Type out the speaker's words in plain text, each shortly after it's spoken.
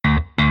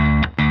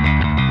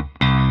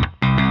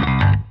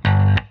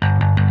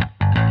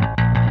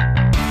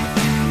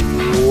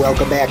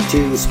Welcome back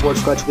to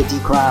Sports Clutch with D.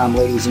 Crom,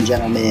 ladies and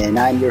gentlemen.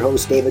 I'm your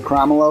host, David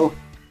Cromwell,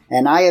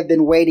 and I have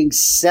been waiting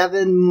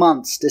 7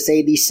 months to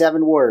say these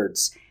 7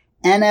 words.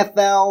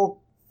 NFL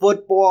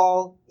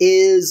football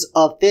is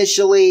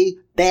officially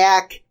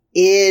back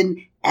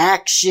in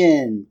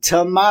action.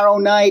 Tomorrow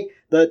night,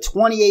 the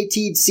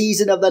 2018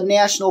 season of the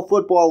National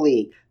Football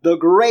League, the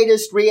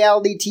greatest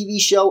reality TV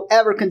show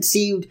ever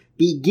conceived,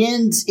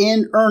 begins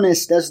in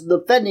earnest as the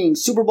defending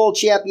Super Bowl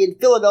champion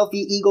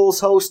Philadelphia Eagles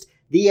host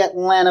the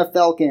Atlanta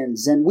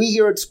Falcons. And we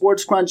here at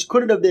Sports Crunch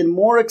couldn't have been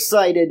more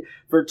excited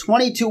for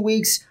 22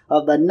 weeks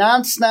of the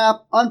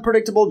non-stop,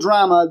 unpredictable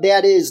drama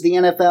that is the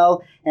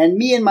NFL. And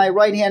me and my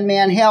right-hand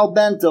man, Hal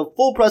Bent of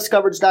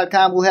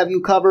FullPressCoverage.com will have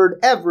you covered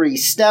every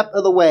step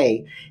of the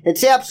way.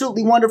 It's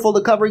absolutely wonderful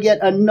to cover yet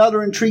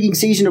another intriguing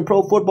season of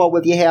pro football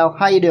with you, Hal.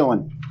 How you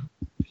doing?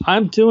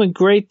 I'm doing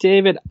great,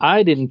 David.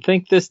 I didn't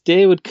think this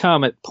day would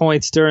come at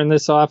points during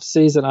this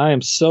offseason. I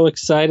am so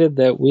excited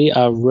that we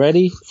are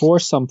ready for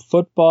some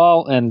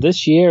football, and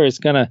this year is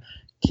going to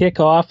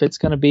kick off. It's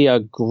going to be a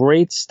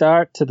great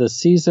start to the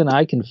season.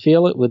 I can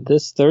feel it with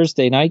this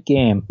Thursday night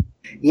game.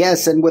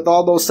 Yes, and with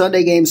all those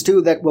Sunday games,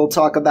 too, that we'll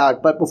talk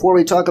about. But before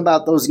we talk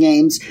about those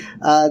games,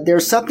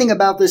 there's something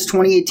about this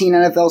 2018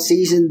 NFL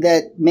season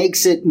that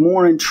makes it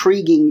more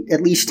intriguing,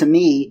 at least to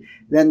me,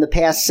 than the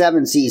past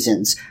 7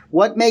 seasons.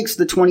 What makes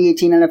the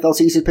 2018 NFL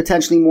season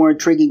potentially more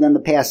intriguing than the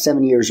past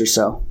 7 years or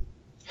so?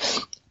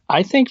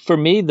 I think for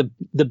me,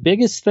 the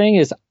biggest thing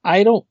is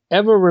I don't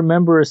ever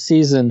remember a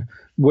season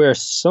where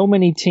so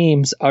many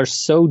teams are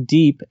so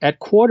deep at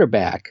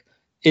quarterback.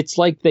 It's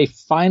like they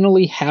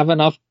finally have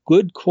enough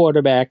good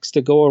quarterbacks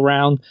to go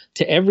around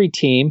to every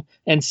team,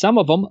 and some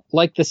of them,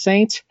 like the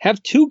Saints,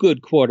 have 2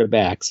 good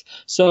quarterbacks.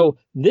 So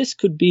this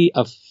could be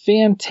a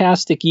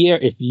fantastic year.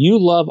 If you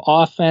love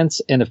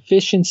offense and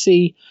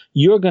efficiency,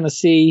 you're going to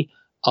see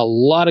a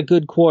lot of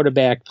good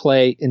quarterback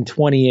play in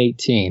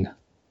 2018.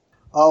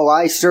 Oh,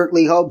 I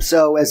certainly hope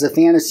so as a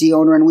fantasy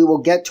owner, and we will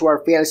get to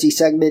our fantasy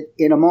segment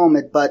in a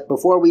moment. But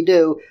before we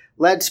do,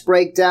 let's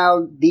break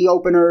down the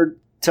opener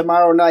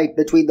tomorrow night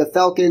between the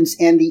Falcons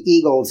and the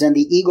Eagles. And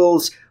the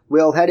Eagles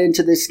will head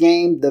into this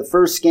game, the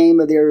first game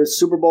of their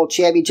Super Bowl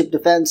championship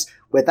defense,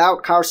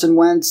 without Carson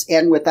Wentz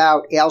and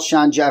without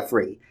Alshon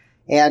Jeffrey.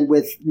 And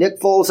with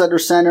Nick Foles under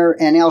center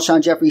and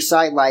Alshon Jeffrey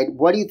sidelined,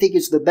 what do you think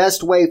is the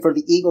best way for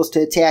the Eagles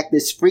to attack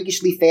this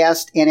freakishly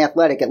fast and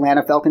athletic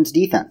Atlanta Falcons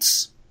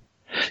defense?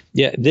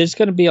 Yeah, there's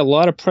going to be a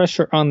lot of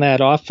pressure on that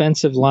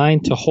offensive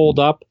line to hold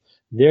up.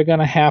 They're going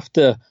to have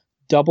to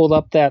double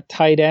up that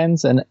tight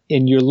ends, and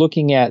you're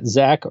looking at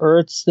Zach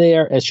Ertz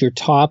there as your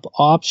top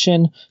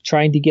option,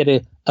 trying to get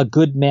a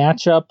good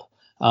matchup.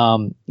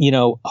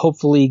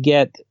 Hopefully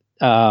get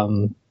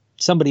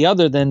somebody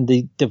other than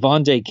the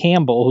Devontae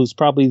Campbell, who's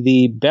probably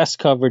the best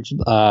coverage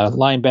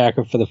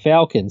linebacker for the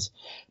Falcons,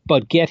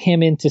 but get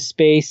him into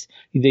space.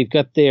 They've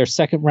got their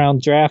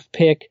second-round draft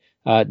pick,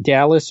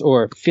 Dallas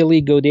or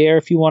Philly Goddard,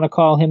 if you want to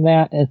call him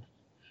that,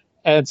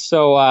 and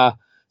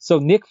so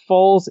Nick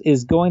Foles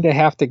is going to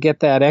have to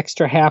get that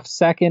extra half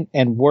second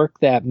and work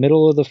that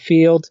middle of the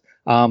field.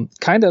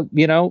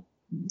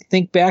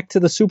 Think back to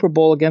the Super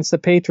Bowl against the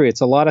Patriots.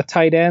 A lot of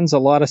tight ends, a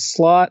lot of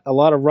slot, a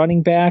lot of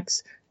running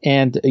backs,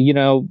 and,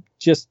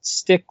 just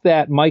stick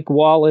that Mike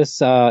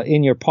Wallace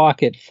in your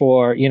pocket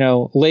for,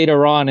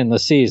 later on in the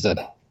season.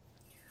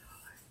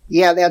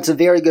 Yeah, that's a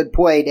very good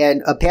point.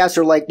 And a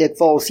passer like Nick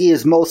Foles, he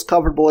is most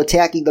comfortable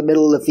attacking the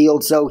middle of the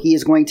field, so he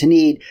is going to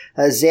need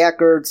Zach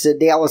Ertz,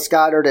 Dallas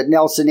Goedert, and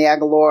Nelson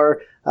Agholor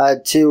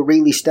to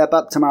really step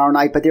up tomorrow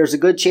night. But there's a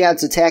good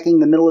chance attacking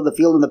the middle of the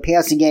field in the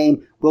passing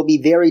game will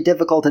be very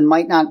difficult and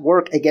might not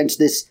work against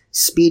this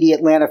speedy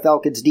Atlanta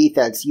Falcons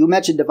defense. You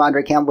mentioned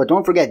Devontae Campbell, but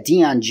don't forget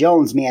Deion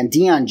Jones, man.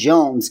 Deion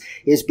Jones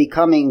is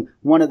becoming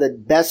one of the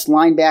best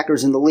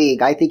linebackers in the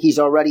league. I think he's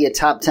already a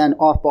top 10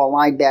 off-ball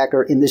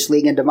linebacker in this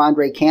league, and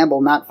Devontae Campbell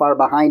not far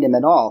behind him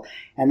at all.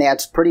 And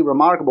that's pretty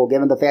remarkable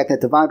given the fact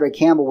that Devontae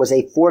Campbell was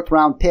a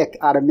 4th-round pick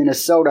out of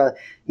Minnesota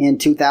in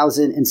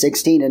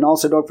 2016. And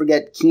also don't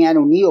forget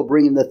Keanu Neal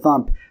bringing the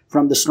thump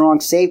from the strong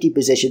safety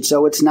position.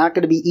 So it's not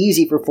going to be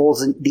easy for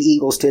Foles and the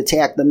Eagles to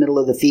attack the middle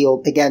of the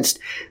field against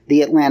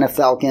the Atlanta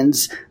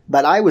Falcons.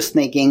 But I was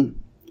thinking,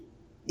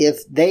 if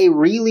they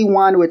really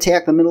want to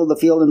attack the middle of the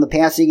field in the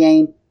passing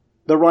game,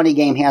 the running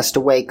game has to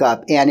wake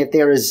up. And if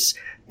there is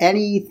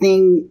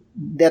anything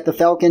that the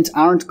Falcons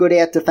aren't good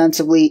at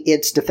defensively,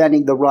 it's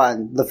defending the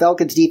run. The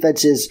Falcons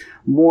defense is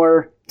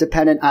more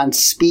dependent on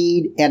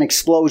speed and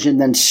explosion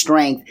than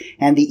strength.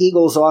 And the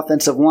Eagles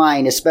offensive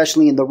line,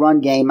 especially in the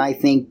run game, I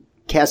think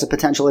has a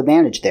potential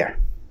advantage there.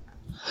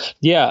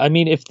 Yeah, I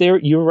mean,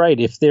 you're right.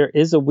 If there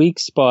is a weak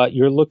spot,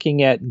 you're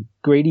looking at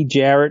Grady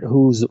Jarrett,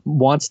 who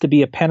wants to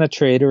be a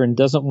penetrator and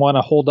doesn't want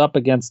to hold up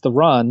against the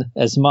run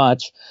as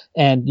much.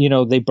 And,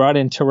 they brought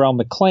in Terrell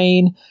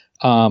McClain.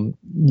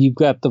 You've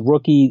got the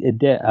rookie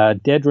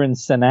Dedrin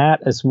Senat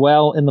as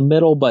well in the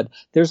middle, but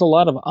there's a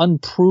lot of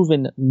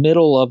unproven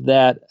middle of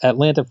that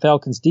Atlanta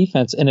Falcons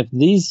defense. And if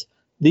these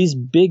these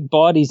big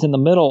bodies in the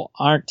middle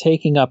aren't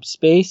taking up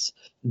space,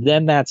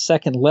 then that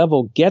second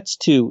level gets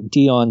to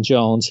Deion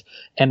Jones,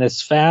 and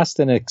as fast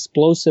and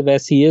explosive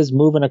as he is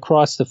moving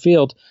across the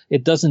field,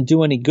 it doesn't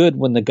do any good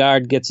when the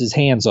guard gets his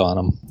hands on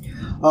him.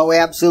 Oh,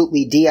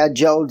 absolutely. Deion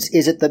Jones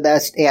isn't the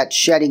best at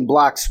shedding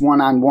blocks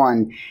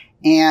one-on-one.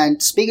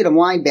 And speaking of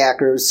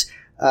linebackers,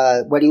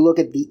 when you look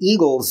at the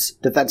Eagles'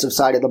 defensive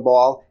side of the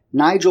ball,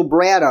 Nigel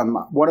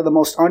Bradham, one of the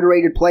most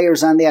underrated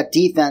players on that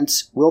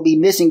defense, will be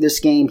missing this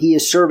game. He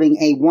is serving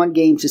a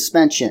one-game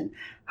suspension.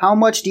 How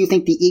much do you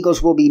think the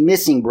Eagles will be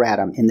missing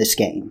Bradham in this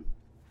game?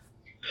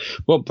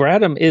 Well,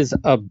 Bradham is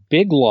a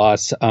big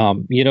loss.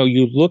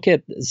 You look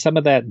at some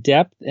of that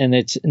depth, and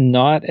it's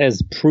not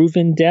as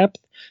proven depth.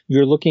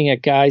 You're looking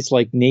at guys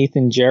like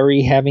Nathan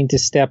Jerry having to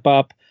step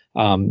up.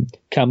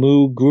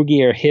 Camus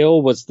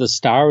Grugier-Hill was the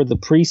star of the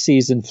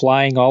preseason,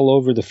 flying all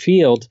over the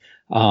field.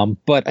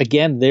 But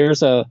again,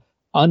 there's a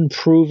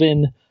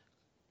unproven,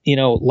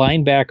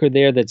 linebacker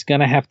there that's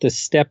going to have to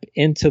step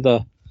into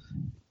the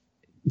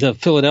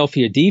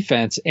Philadelphia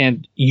defense,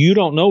 and you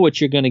don't know what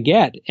you're going to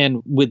get.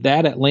 And with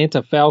that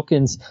Atlanta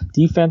Falcons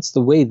defense,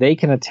 the way they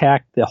can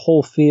attack the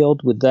whole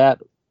field with that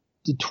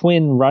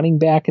twin running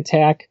back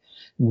attack,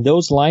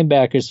 those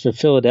linebackers for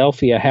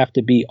Philadelphia have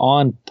to be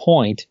on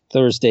point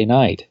Thursday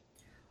night.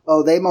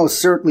 Oh, they most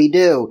certainly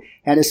do,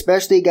 and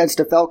especially against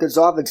a Falcons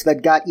offense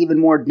that got even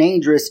more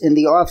dangerous in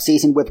the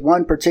offseason with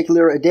one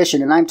particular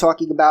addition, and I'm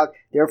talking about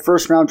their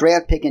first-round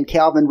draft pick in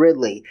Calvin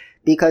Ridley.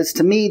 Because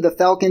to me, the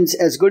Falcons,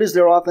 as good as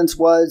their offense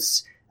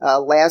was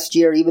last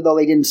year, even though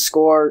they didn't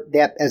score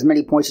that as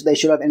many points as they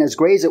should have, and as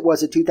great as it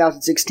was in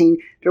 2016,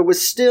 there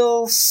was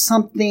still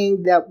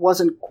something that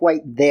wasn't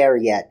quite there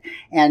yet.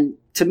 And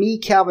to me,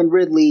 Calvin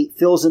Ridley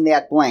fills in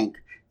that blank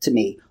to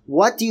me.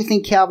 What do you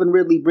think Calvin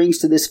Ridley brings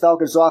to this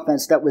Falcons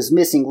offense that was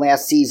missing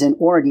last season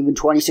or even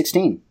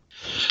 2016?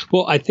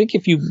 Well, I think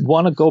if you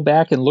want to go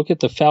back and look at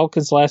the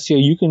Falcons last year,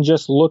 you can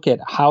just look at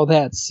how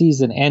that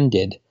season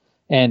ended.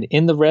 And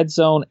in the red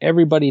zone,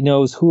 everybody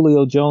knows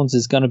Julio Jones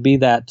is going to be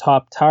that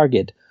top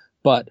target.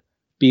 But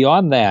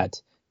beyond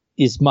that,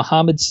 is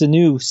Mohamed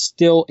Sanu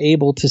still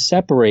able to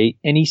separate?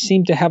 And he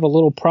seemed to have a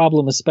little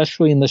problem,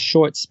 especially in the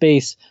short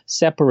space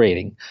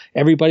separating.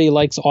 Everybody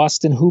likes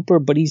Austin Hooper,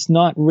 but he's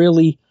not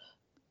really,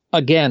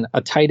 again,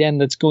 a tight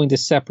end that's going to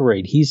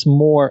separate. He's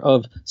more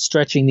of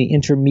stretching the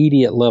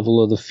intermediate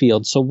level of the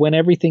field. So when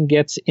everything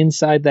gets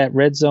inside that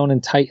red zone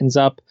and tightens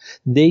up,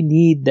 they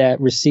need that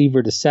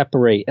receiver to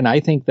separate. And I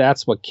think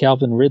that's what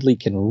Calvin Ridley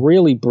can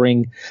really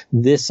bring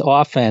this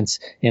offense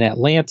in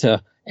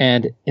Atlanta.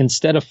 And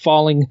instead of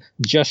falling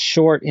just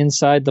short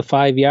inside the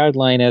 5-yard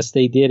line as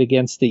they did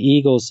against the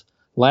Eagles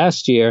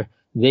last year,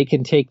 they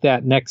can take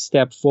that next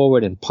step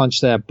forward and punch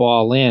that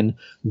ball in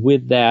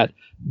with that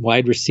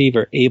wide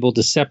receiver able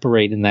to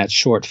separate in that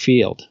short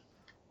field.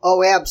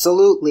 Oh,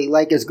 absolutely.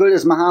 Like as good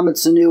as Mohamed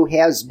Sanu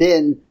has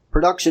been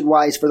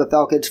production-wise for the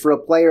Falcons for a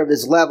player of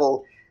his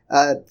level,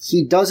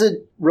 he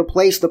doesn't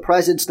replace the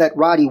presence that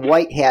Roddy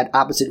White had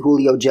opposite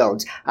Julio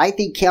Jones. I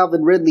think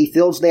Calvin Ridley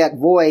fills that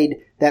void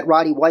that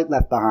Roddy White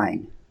left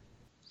behind.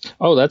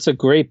 Oh, that's a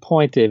great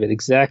point, David.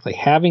 Exactly.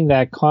 Having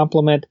that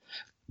complement.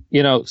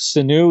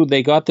 Sanu,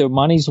 they got their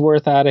money's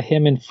worth out of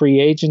him in free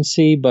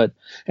agency, but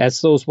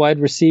as those wide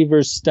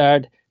receivers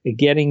start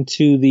getting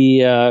to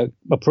the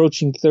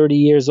approaching 30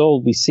 years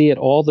old, we see it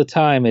all the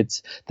time.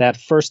 It's that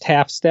first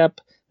half step.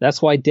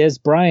 That's why Des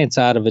Bryant's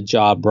out of a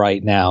job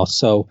right now.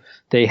 So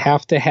they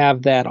have to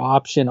have that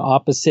option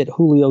opposite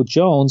Julio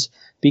Jones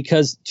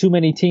because too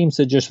many teams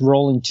are just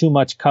rolling too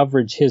much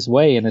coverage his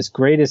way. And as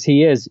great as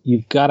he is,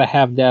 you've got to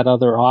have that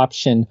other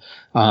option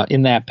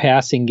in that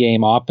passing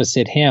game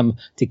opposite him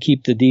to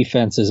keep the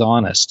defenses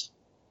honest.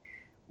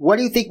 What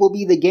do you think will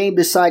be the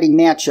game-deciding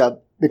matchup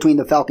between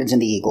the Falcons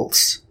and the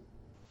Eagles?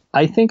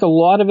 I think a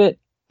lot of it,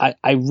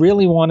 I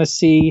really want to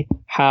see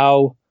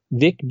how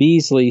Vic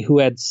Beasley, who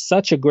had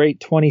such a great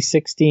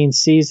 2016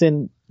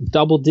 season,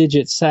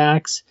 double-digit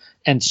sacks,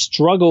 and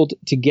struggled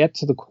to get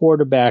to the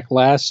quarterback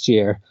last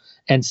year,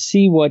 and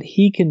see what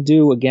he can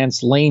do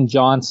against Lane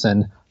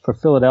Johnson for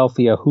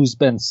Philadelphia, who's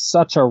been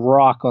such a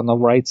rock on the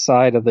right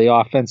side of the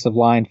offensive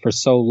line for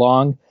so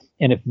long.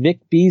 And if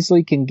Vic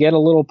Beasley can get a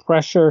little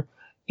pressure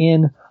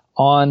in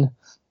on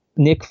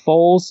Nick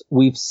Foles,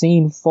 we've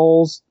seen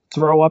Foles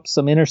throw up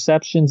some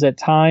interceptions at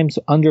times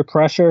under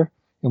pressure.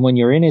 And when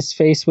you're in his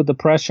face with the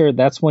pressure,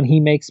 that's when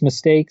he makes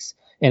mistakes.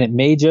 And it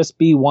may just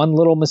be one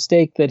little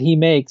mistake that he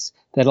makes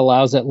that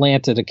allows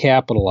Atlanta to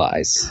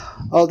capitalize.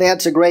 Oh,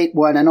 that's a great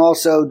one. And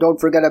also, don't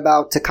forget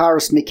about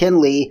Takaris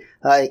McKinley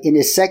in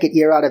his second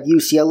year out of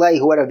UCLA,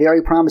 who had a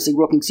very promising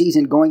rookie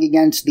season going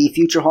against the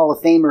future Hall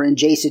of Famer in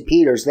Jason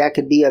Peters. That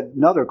could be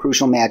another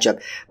crucial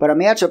matchup. But a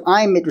matchup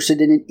I'm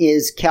interested in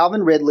is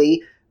Calvin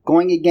Ridley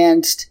going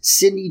against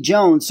Sidney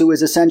Jones, who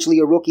is essentially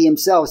a rookie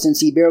himself since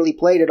he barely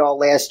played at all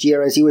last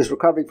year as he was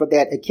recovering from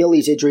that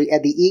Achilles injury.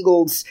 And the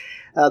Eagles,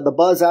 the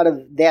buzz out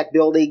of that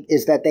building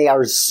is that they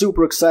are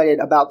super excited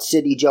about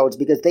Sidney Jones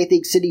because they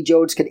think Sidney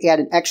Jones could add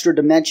an extra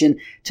dimension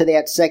to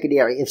that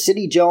secondary. If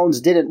Sidney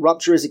Jones didn't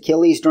rupture his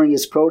Achilles during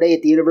his pro day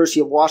at the University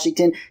of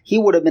Washington, he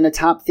would have been a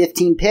top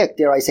 15 pick,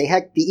 dare I say.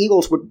 Heck, the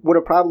Eagles would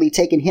have probably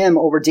taken him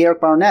over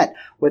Derek Barnett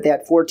with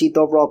that 14th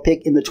overall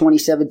pick in the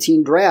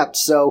 2017 draft.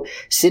 So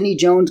Sidney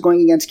Jones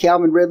going against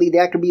Calvin Ridley,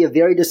 that could be a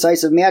very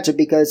decisive matchup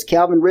because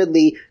Calvin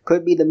Ridley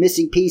could be the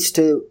missing piece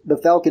to the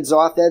Falcons'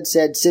 offense,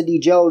 and Sidney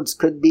Jones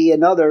could be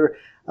another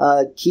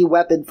key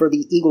weapon for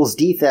the Eagles'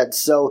 defense.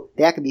 So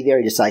that could be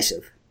very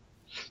decisive.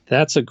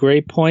 That's a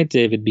great point,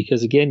 David,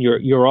 because again,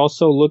 you're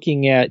also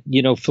looking at,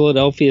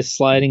 Philadelphia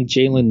sliding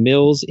Jalen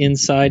Mills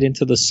inside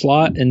into the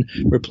slot and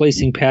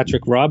replacing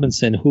Patrick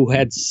Robinson, who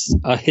had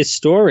a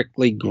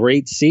historically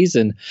great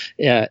season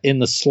in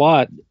the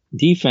slot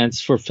defense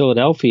for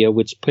Philadelphia,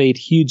 which paid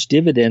huge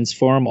dividends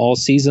for him all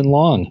season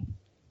long.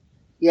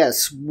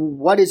 Yes.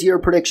 What is your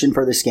prediction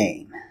for this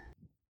game?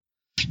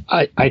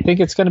 I think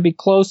it's going to be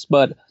close,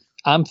 but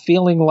I'm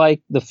feeling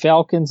like the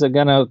Falcons are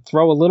going to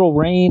throw a little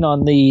rain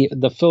on the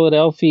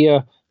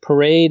Philadelphia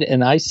parade,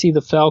 and I see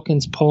the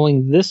Falcons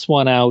pulling this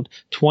one out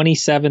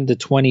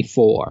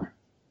 27-24.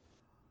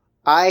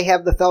 I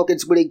have the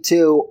Falcons winning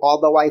too,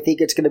 although I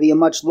think it's going to be a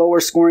much lower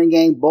scoring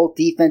game. Both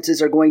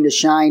defenses are going to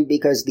shine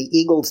because the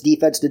Eagles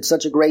defense did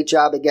such a great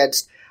job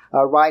against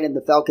Ryan and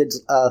the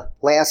Falcons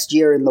last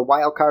year in the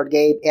wild card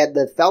game, and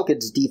the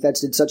Falcons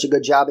defense did such a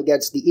good job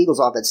against the Eagles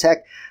offense.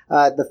 Heck,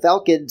 the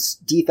Falcons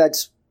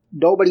defense,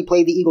 nobody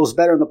played the Eagles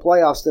better in the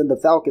playoffs than the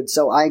Falcons,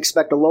 so I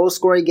expect a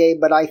low-scoring game,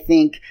 but I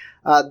think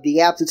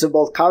the absence of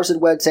both Carson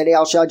Wentz and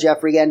Alshon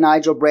Jeffrey and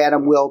Nigel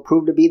Bradham will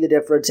prove to be the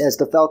difference as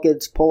the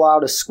Falcons pull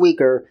out a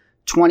squeaker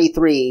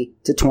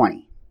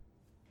 23-20.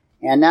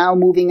 And now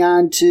moving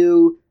on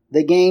to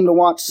the game to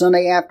watch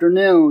Sunday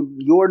afternoon,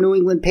 your New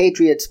England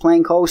Patriots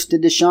playing host to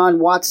Deshaun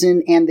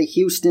Watson and the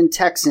Houston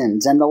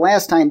Texans. And the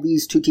last time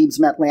these two teams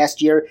met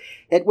last year,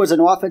 it was an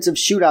offensive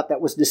shootout that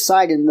was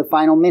decided in the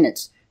final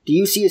minutes. Do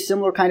you see a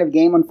similar kind of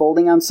game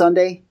unfolding on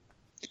Sunday?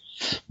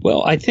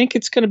 Well, I think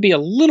it's going to be a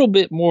little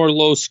bit more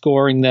low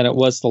scoring than it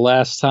was the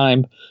last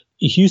time.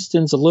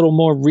 Houston's a little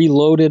more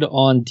reloaded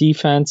on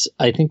defense.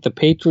 I think the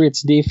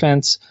Patriots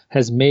defense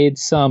has made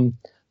some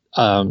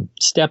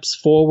steps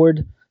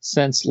forward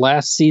since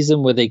last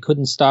season where they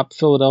couldn't stop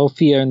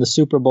Philadelphia in the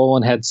Super Bowl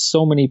and had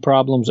so many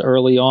problems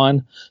early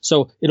on.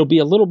 So it'll be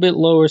a little bit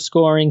lower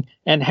scoring.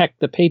 And heck,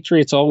 the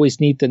Patriots always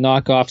need to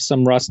knock off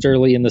some rust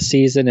early in the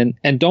season.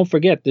 And don't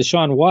forget,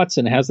 Deshaun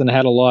Watson hasn't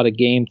had a lot of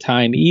game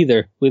time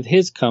either with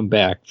his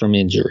comeback from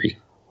injury.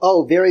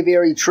 Oh, very,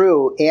 very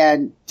true.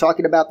 And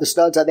talking about the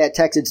studs on that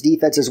Texans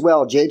defense as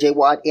well, J.J.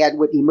 Watt and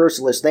Whitney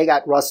Merciless, they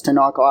got rust to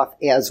knock off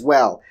as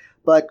well.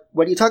 But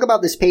when you talk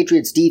about this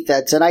Patriots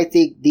defense, and I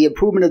think the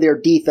improvement of their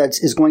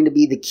defense is going to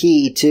be the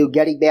key to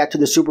getting back to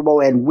the Super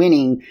Bowl and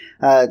winning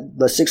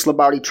the sixth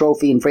Lombardi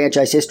Trophy in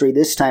franchise history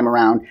this time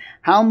around,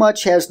 how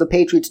much has the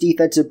Patriots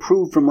defense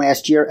improved from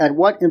last year, and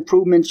what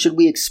improvements should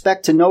we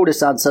expect to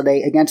notice on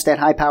Sunday against that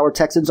high-powered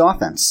Texans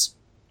offense?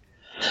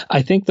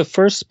 I think the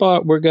first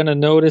spot we're going to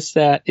notice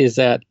that is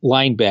at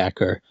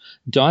linebacker.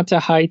 Donta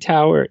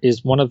Hightower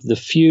is one of the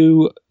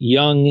few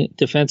young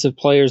defensive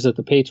players that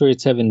the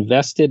Patriots have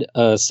invested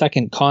a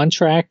second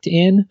contract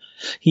in.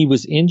 He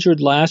was injured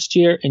last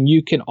year, and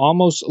you can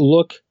almost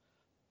look,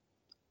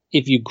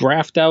 if you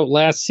graphed out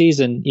last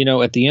season,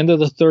 at the end of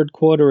the third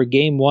quarter of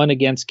game one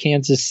against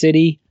Kansas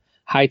City,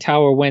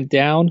 Hightower went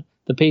down.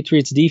 The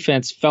Patriots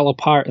defense fell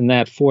apart in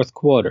that fourth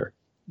quarter.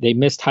 They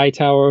missed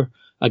Hightower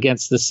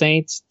against the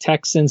Saints,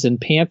 Texans, and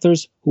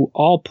Panthers, who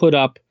all put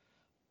up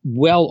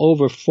well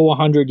over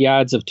 400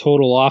 yards of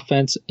total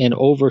offense and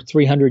over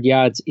 300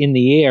 yards in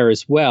the air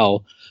as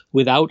well,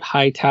 without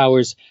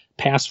Hightower's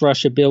pass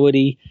rush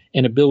ability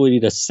and ability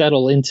to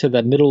settle into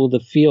the middle of the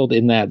field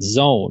in that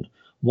zone.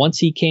 Once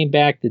he came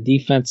back, the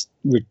defense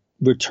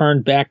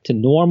returned back to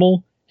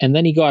normal, and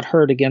then he got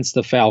hurt against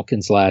the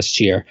Falcons last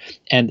year.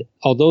 And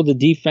although the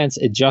defense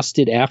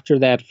adjusted after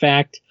that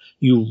fact,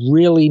 you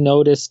really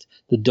noticed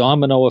the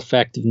domino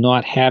effect of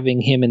not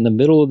having him in the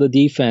middle of the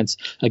defense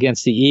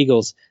against the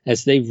Eagles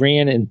as they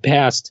ran and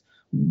passed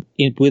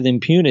with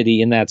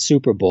impunity in that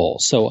Super Bowl.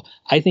 So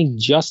I think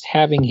just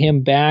having him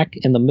back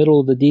in the middle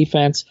of the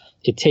defense,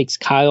 it takes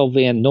Kyle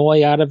Van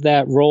Noy out of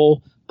that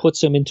role,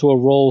 puts him into a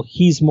role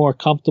he's more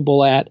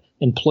comfortable at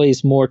and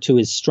plays more to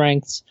his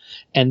strengths.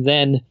 And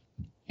then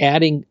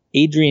adding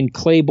Adrian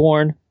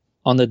Claiborne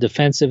on the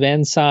defensive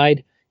end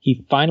side,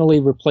 he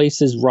finally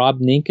replaces Rob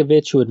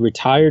Ninkovich, who had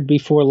retired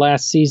before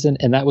last season,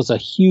 and that was a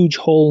huge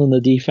hole in the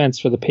defense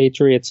for the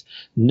Patriots.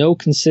 No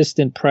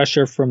consistent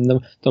pressure from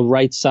the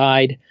right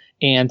side,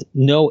 and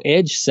no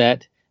edge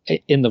set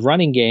in the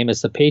running game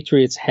as the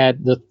Patriots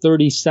had the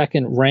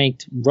 32nd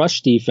ranked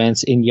rush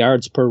defense in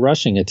yards per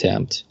rushing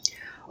attempt.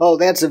 Oh,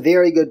 that's a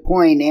very good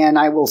point, and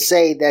I will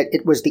say that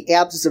it was the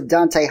absence of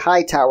Dante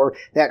Hightower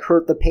that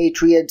hurt the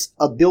Patriots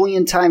a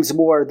billion times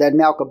more than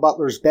Malcolm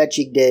Butler's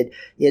benching did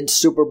in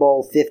Super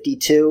Bowl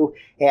 52.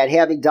 And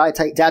having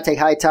Dante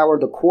Hightower,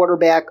 the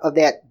quarterback of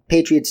that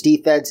Patriots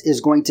defense,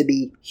 is going to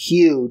be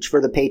huge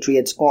for the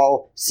Patriots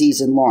all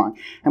season long.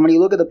 And when you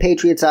look at the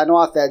Patriots on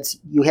offense,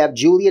 you have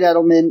Julian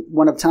Edelman,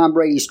 one of Tom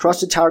Brady's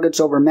trusted targets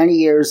over many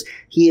years.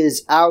 He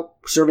is out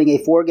serving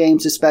a 4-game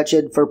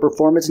suspension for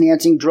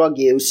performance-enhancing drug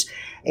use.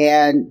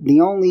 And the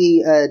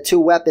only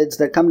two weapons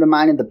that come to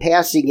mind in the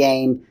passing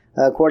game,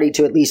 according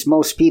to at least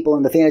most people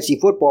in the fantasy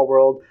football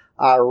world,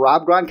 are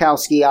Rob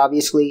Gronkowski,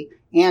 obviously,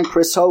 and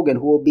Chris Hogan,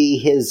 who will be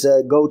his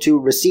go-to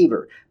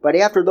receiver. But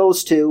after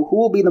those two, who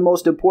will be the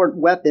most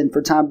important weapon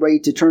for Tom Brady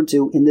to turn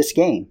to in this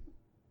game?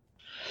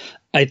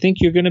 I think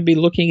you're going to be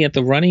looking at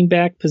the running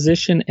back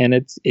position, and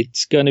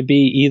it's going to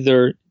be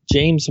either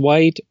James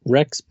White,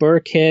 Rex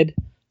Burkhead,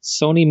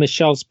 Sony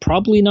Michel's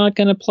probably not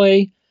going to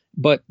play,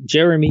 but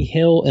Jeremy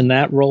Hill in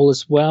that role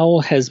as well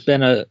has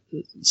been a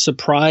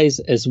surprise,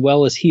 as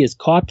well as he has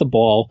caught the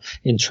ball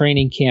in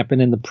training camp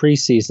and in the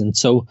preseason.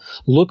 So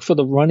look for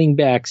the running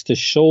backs to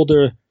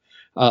shoulder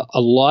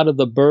a lot of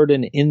the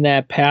burden in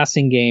that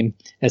passing game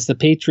as the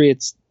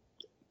Patriots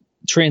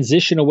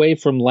transition away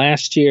from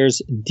last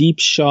year's deep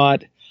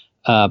shot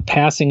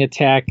passing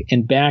attack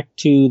and back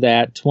to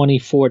that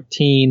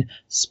 2014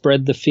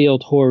 spread the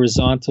field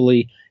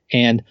horizontally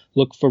and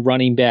look for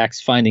running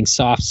backs finding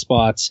soft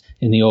spots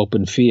in the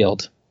open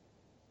field.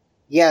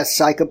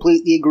 Yes, I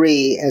completely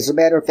agree. As a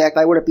matter of fact,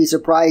 I wouldn't be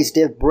surprised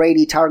if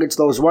Brady targets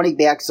those running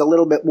backs a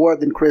little bit more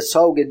than Chris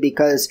Hogan,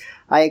 because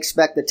I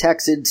expect the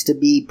Texans to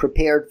be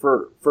prepared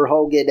for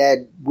Hogan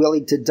and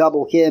willing to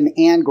double him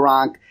and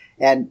Gronk,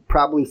 and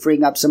probably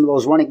freeing up some of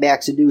those running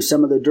backs to do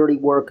some of the dirty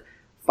work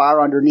far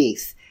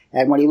underneath.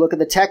 And when you look at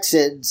the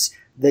Texans,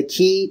 the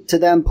key to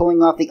them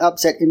pulling off the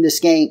upset in this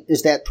game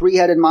is that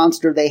three-headed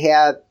monster they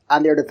have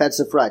on their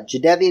defensive front: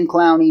 Jadeveon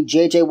Clowney,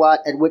 J.J.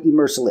 Watt, and Whitney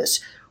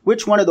Mercilus.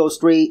 Which one of those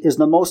three is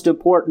the most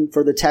important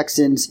for the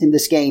Texans in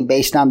this game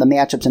based on the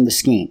matchups in the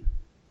scheme?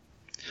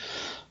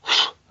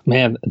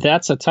 Man,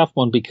 that's a tough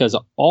one because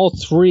all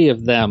three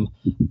of them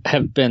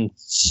have been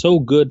so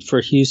good for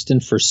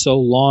Houston for so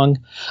long.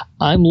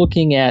 I'm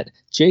looking at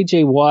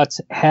J.J. Watt's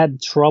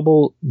had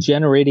trouble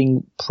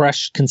generating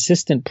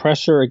consistent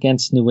pressure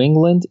against New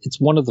England.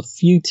 It's one of the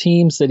few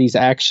teams that he's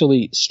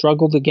actually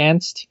struggled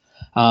against.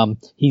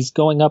 He's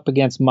going up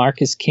against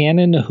Marcus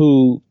Cannon,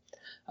 who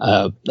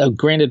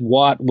granted,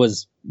 Watt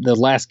was the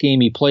last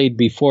game he played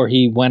before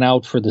he went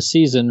out for the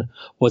season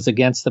was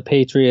against the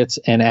Patriots,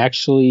 and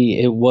actually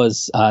it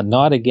was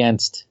not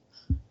against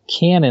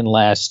Cannon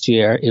last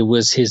year. It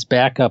was his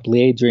backup,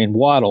 LeAdrian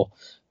Waddle.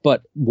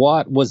 But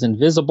Watt was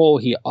invisible.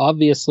 He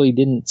obviously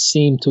didn't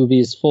seem to be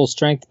his full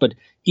strength, but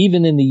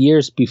even in the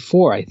years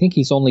before, I think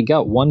he's only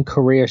got one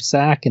career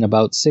sack in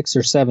about 6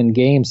 or 7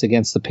 games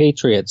against the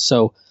Patriots.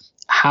 So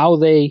how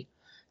they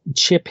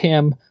chip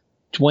him,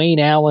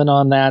 Dwayne Allen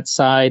on that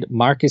side,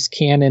 Marcus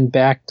Cannon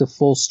back to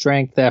full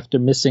strength after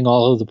missing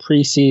all of the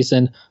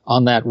preseason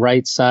on that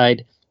right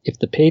side. If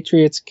the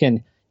Patriots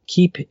can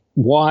keep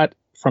Watt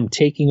from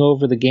taking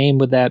over the game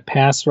with that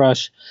pass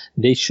rush,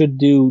 they should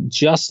do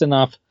just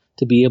enough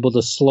to be able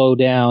to slow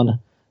down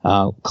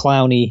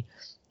Clowney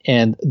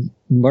and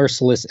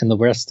Mercilus and the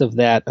rest of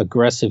that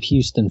aggressive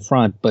Houston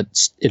front. But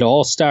it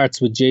all starts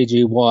with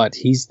J.J. Watt.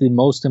 He's the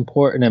most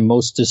important and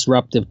most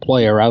disruptive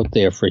player out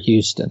there for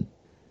Houston.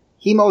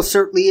 He most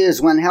certainly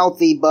is when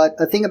healthy, but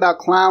a thing about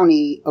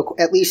Clowney,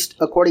 at least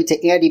according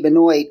to Andy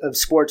Benoit of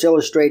Sports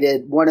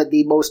Illustrated, one of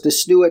the most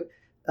astute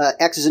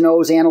X's and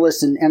O's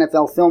analysts and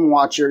NFL film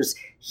watchers,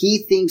 he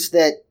thinks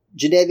that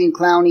Jadeveon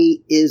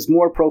Clowney is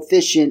more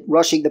proficient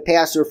rushing the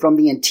passer from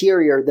the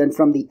interior than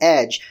from the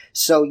edge.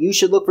 So you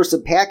should look for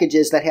some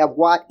packages that have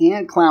Watt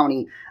and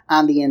Clowney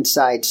on the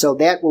inside. So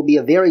that will be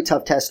a very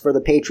tough test for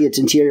the Patriots'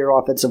 interior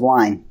offensive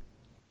line.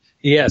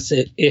 Yes,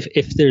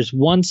 if there's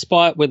one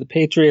spot where the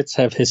Patriots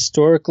have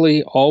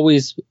historically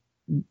always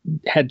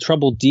had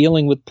trouble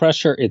dealing with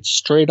pressure, it's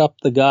straight up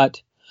the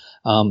gut.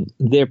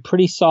 They're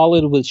pretty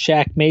solid with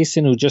Shaq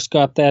Mason, who just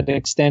got that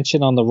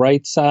extension on the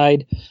right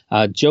side.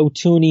 Joe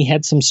Thuney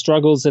had some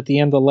struggles at the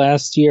end of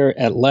last year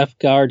at left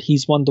guard.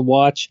 He's one to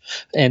watch.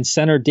 And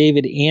center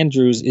David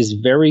Andrews is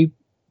very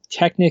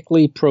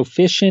technically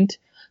proficient,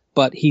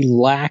 but he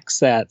lacks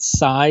that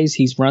size.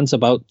 He runs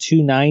about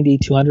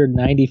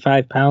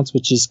 295 pounds,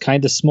 which is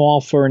kind of small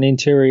for an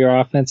interior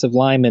offensive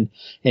lineman.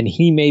 And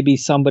he may be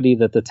somebody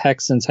that the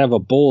Texans have a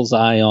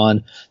bullseye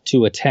on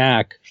to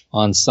attack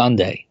on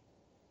Sunday.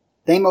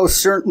 They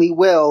most certainly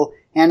will.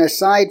 And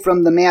aside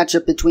from the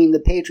matchup between the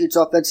Patriots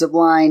offensive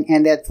line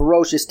and that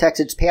ferocious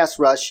Texans pass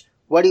rush,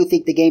 what do you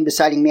think the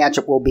game-deciding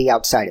matchup will be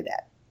outside of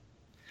that?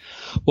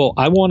 Well,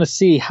 I want to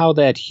see how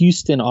that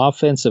Houston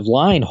offensive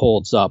line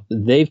holds up.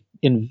 They've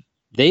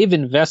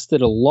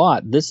invested a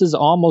lot. This is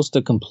almost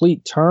a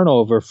complete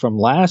turnover from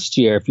last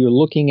year. If you're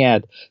looking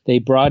at, they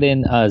brought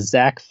in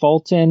Zach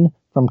Fulton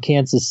from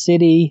Kansas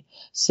City.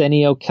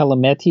 Senio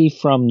Kelemeti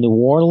from New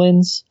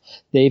Orleans.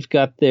 They've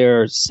got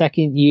their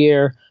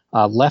second-year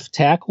left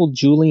tackle,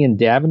 Julian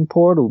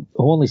Davenport, who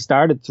only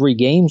started 3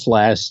 games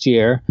last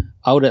year,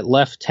 out at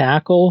left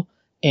tackle.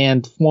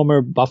 And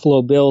former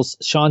Buffalo Bills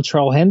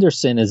Seantrel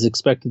Henderson is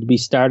expected to be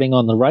starting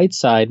on the right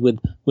side with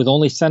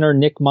only center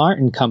Nick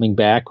Martin coming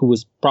back, who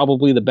was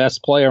probably the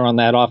best player on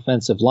that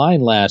offensive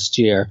line last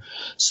year.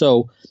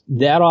 So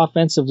that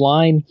offensive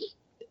line,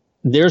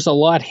 there's a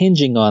lot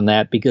hinging on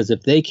that, because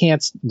if they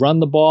can't run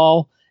the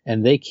ball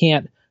and they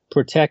can't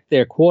protect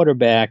their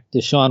quarterback,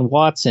 Deshaun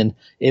Watson,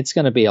 it's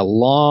going to be a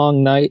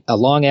long night, a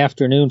long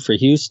afternoon for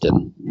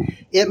Houston.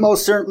 It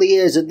most certainly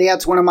is, and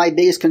that's one of my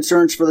biggest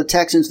concerns for the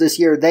Texans this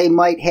year. They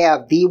might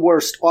have the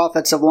worst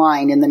offensive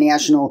line in the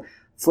National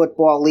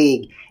Football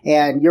League.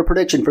 And your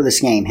prediction for this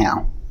game,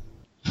 Hal?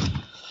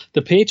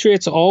 The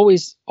Patriots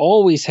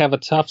always have a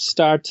tough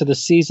start to the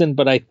season,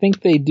 but I think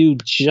they do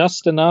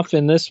just enough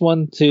in this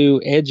one to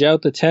edge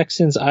out the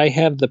Texans. I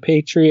have the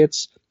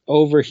Patriots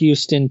over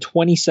Houston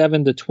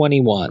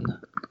 27-21.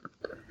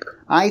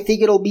 I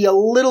think it'll be a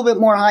little bit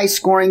more high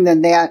scoring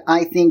than that.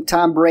 I think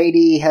Tom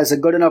Brady has a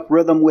good enough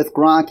rhythm with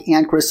Gronk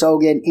and Chris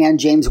Hogan and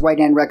James White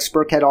and Rex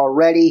Burkhead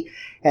already,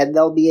 and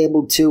they'll be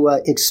able to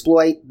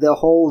exploit the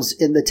holes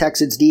in the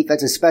Texans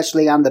defense,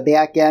 especially on the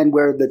back end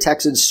where the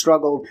Texans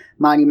struggled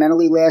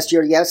monumentally last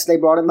year. Yes, they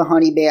brought in the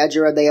Honey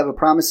Badger, and they have a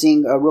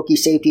promising rookie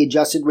safety,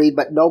 Justin Reed,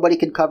 but nobody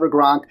can cover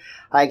Gronk.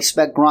 I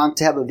expect Gronk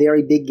to have a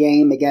very big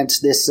game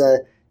against this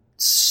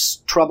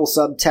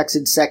troublesome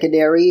Texans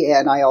secondary,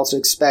 and I also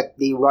expect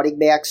the running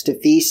backs to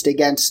feast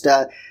against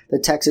the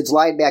Texans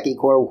linebacking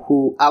core,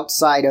 who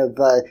outside of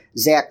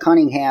Zach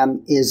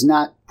Cunningham is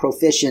not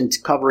proficient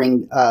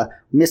covering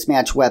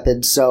mismatch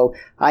weapons. So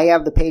I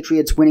have the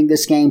Patriots winning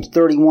this game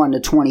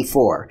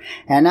 31-24.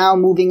 And now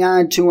moving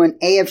on to an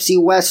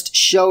AFC West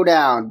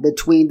showdown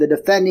between the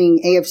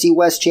defending AFC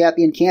West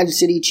champion Kansas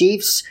City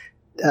Chiefs.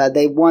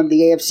 They won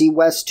the AFC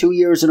West 2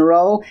 years in a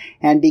row,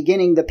 and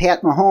beginning the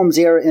Pat Mahomes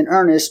era in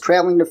earnest,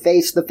 traveling to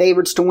face the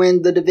favorites to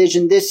win the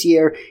division this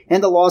year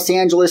in the Los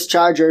Angeles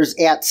Chargers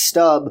at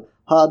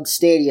StubHub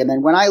Stadium.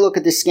 And when I look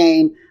at this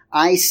game,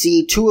 I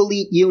see 2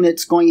 elite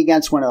units going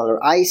against one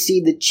another. I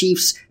see the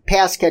Chiefs'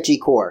 pass-catching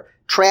core,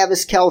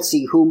 Travis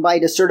Kelce, who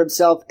might assert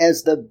himself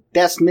as the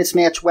best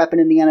mismatch weapon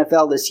in the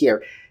NFL this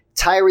year,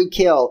 Tyreek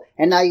Hill,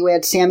 and now you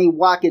add Sammy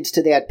Watkins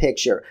to that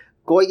picture,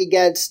 going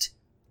against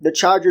the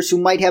Chargers, who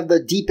might have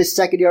the deepest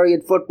secondary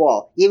in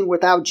football, even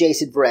without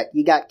Jason Verrett.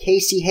 You got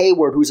Casey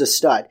Hayward, who's a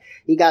stud.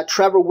 You got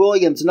Trevor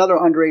Williams, another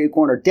underrated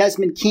corner.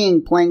 Desmond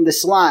King playing the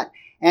slot.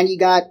 And you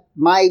got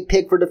my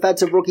pick for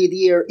Defensive Rookie of the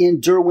Year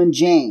in Derwin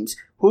James.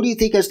 Who do you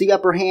think has the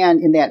upper hand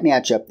in that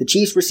matchup? The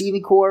Chiefs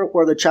receiving core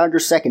or the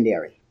Chargers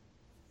secondary?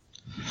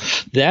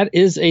 That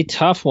is a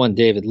tough one,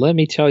 David. Let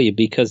me tell you,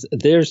 because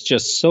there's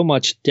just so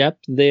much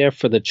depth there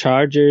for the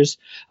Chargers.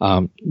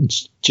 Jaleel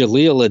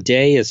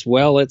Addae as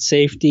well at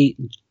safety.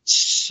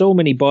 So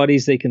many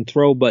bodies they can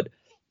throw, but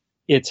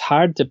it's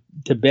hard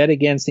to bet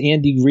against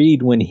Andy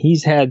Reid when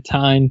he's had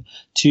time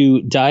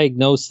to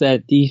diagnose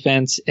that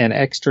defense and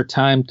extra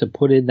time to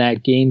put in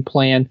that game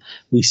plan.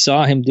 We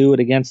saw him do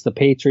it against the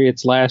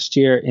Patriots last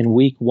year in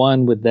week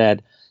 1 with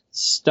that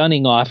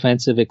stunning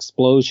offensive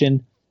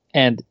explosion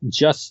and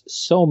just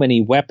so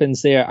many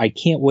weapons there. I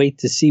can't wait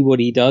to see what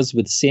he does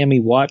with Sammy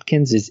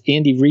Watkins. Is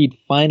Andy Reid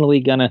finally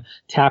going to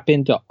tap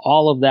into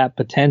all of that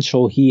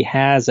potential he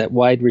has at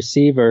wide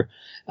receiver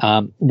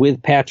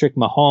with Patrick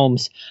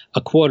Mahomes,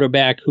 a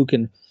quarterback who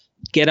can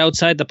get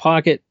outside the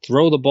pocket,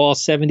 throw the ball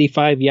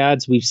 75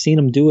 yards. We've seen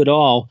him do it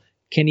all.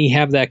 Can he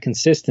have that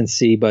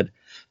consistency? But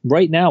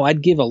right now,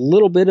 I'd give a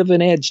little bit of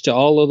an edge to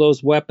all of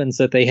those weapons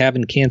that they have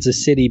in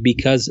Kansas City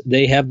because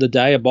they have the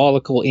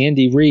diabolical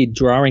Andy Reid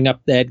drawing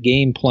up that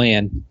game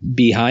plan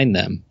behind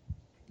them.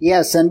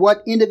 Yes, and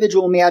what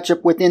individual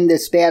matchup within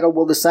this battle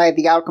will decide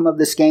the outcome of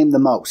this game the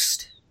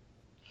most?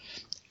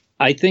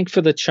 I think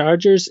for the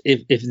Chargers,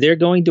 if they're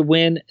going to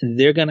win,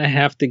 they're going to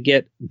have to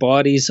get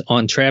bodies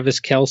on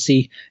Travis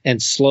Kelce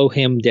and slow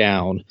him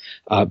down.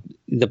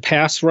 The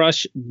pass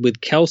rush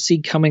with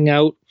Kelce coming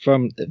out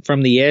from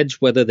the edge,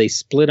 whether they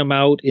split him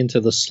out into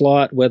the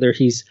slot, whether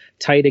he's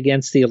tight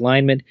against the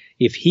alignment,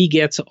 if he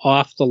gets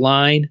off the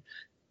line,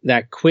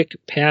 that quick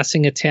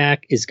passing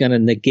attack is going to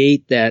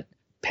negate that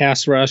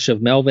pass rush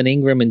of Melvin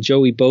Ingram and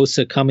Joey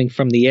Bosa coming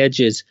from the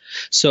edges.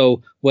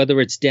 So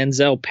whether it's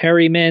Denzel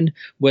Perryman,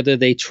 whether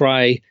they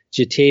try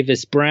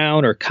Jatavis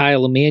Brown or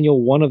Kyle Emanuel,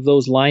 one of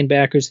those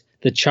linebackers,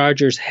 the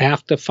Chargers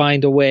have to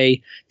find a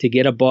way to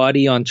get a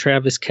body on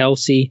Travis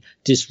Kelce,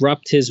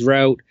 disrupt his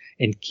route,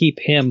 and keep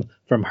him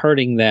from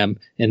hurting them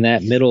in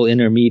that middle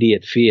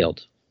intermediate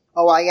field.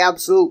 Oh, I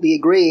absolutely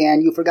agree,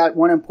 and you forgot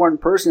one important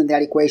person in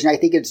that equation. I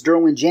think it's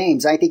Derwin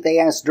James. I think they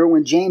asked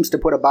Derwin James to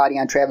put a body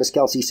on Travis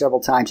Kelce several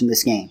times in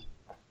this game.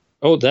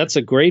 Oh, that's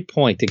a great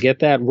point, to get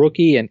that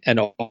rookie and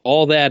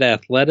all that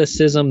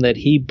athleticism that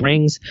he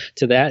brings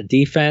to that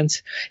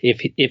defense.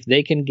 If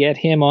they can get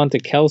him onto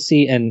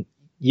Kelce and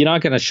you're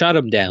not going to shut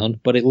them down,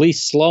 but at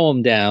least slow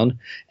them down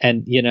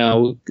and,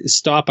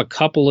 stop a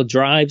couple of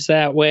drives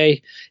that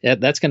way.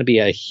 That's going to be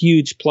a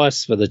huge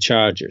plus for the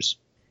Chargers.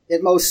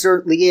 It most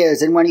certainly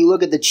is. And when you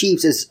look at the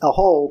Chiefs as a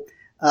whole,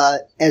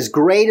 as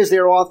great as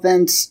their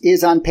offense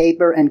is on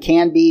paper and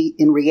can be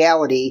in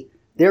reality,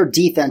 their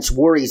defense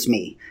worries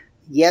me.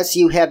 Yes,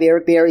 you have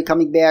Eric Berry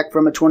coming back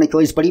from a torn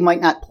Achilles, but he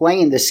might not play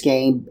in this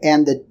game,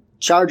 and the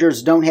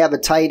Chargers don't have a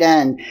tight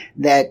end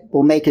that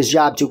will make his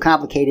job too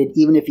complicated,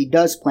 even if he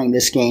does play in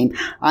this game.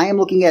 I am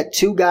looking at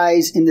two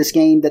guys in this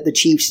game that the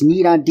Chiefs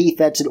need on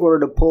defense in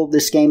order to pull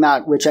this game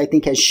out, which I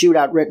think has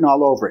shootout written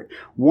all over it.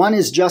 One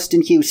is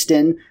Justin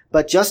Houston,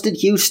 but Justin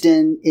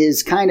Houston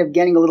is kind of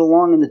getting a little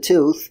long in the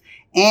tooth,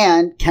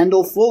 and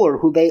Kendall Fuller,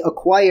 who they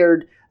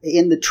acquired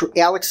in the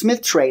Alex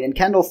Smith trade. And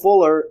Kendall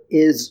Fuller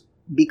is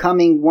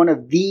becoming one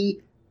of the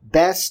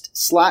best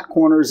slot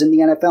corners in the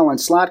NFL, and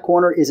slot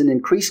corner is an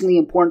increasingly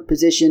important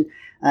position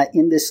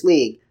in this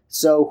league.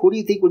 So who do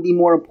you think would be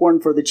more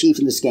important for the Chiefs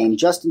in this game,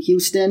 Justin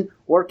Houston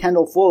or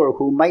Kendall Fuller,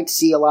 who might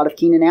see a lot of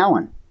Keenan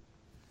Allen?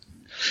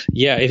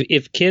 Yeah,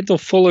 if Kendall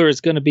Fuller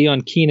is going to be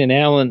on Keenan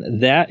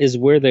Allen, that is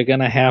where they're going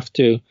to have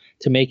to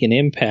make an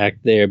impact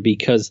there,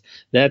 because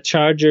that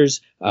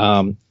Chargers,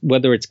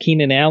 whether it's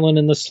Keenan Allen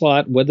in the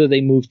slot, whether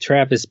they move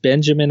Travis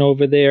Benjamin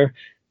over there,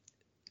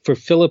 for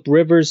Phillip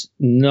Rivers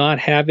not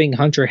having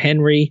Hunter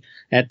Henry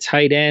at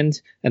tight end,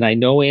 and I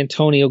know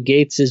Antonio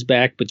Gates is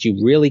back, but you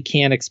really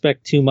can't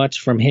expect too much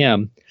from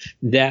him.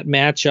 That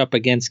matchup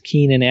against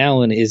Keenan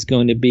Allen is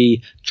going to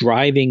be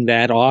driving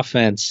that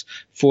offense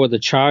for the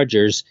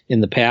Chargers in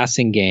the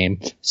passing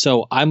game.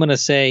 So I'm going to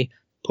say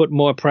put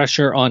more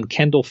pressure on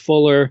Kendall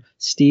Fuller,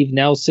 Steve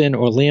Nelson,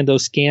 Orlando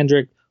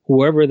Scandrick,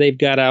 whoever they've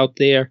got out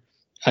there.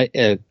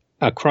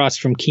 Across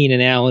from Keenan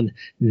Allen,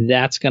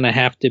 that's going to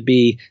have to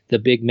be the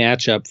big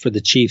matchup for the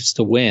Chiefs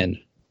to win.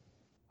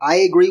 I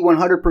agree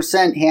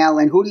 100%, Hal.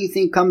 And who do you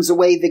think comes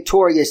away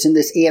victorious in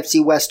this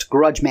AFC West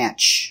grudge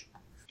match?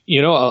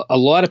 A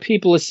lot of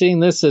people are seeing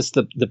this as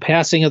the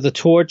passing of the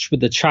torch with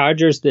the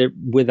Chargers. They're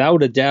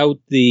without a doubt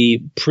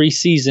the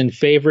preseason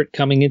favorite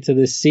coming into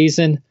this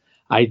season.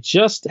 I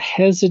just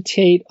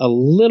hesitate a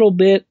little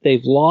bit.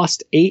 They've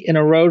lost 8 in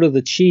a row to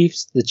the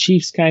Chiefs. The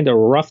Chiefs kind of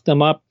roughed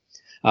them up.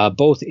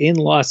 Both in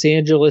Los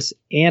Angeles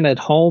and at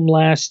home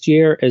last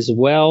year as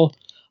well.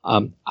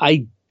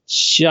 I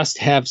just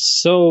have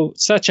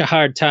such a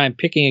hard time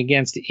picking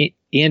against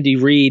Andy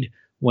Reid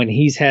when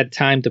he's had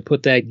time to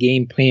put that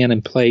game plan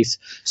in place.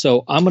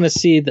 So I'm going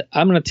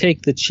to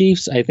take the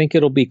Chiefs. I think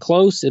it'll be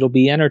close. It'll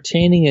be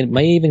entertaining. It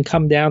may even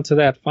come down to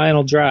that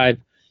final drive,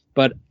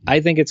 but I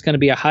think it's going to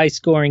be a high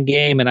scoring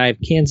game, and I have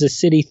Kansas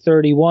City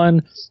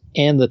 31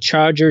 and the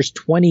Chargers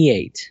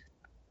 28.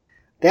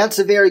 That's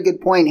a very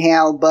good point,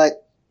 Hal, but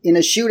in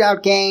a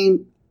shootout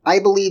game, I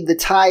believe the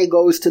tie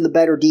goes to the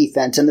better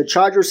defense, and the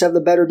Chargers have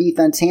the better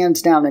defense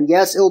hands down. And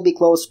yes, it'll be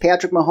close.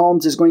 Patrick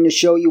Mahomes is going to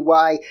show you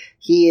why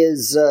he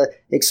is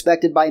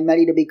expected by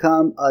many to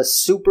become a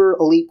super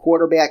elite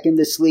quarterback in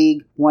this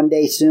league one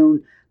day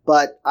soon.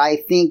 But I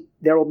think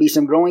there will be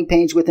some growing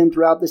pains with him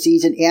throughout the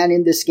season and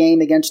in this game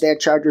against that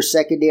Chargers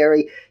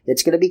secondary.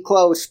 It's going to be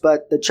close,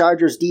 but the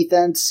Chargers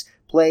defense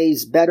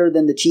plays better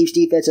than the Chiefs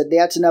defense, and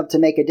that's enough to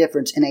make a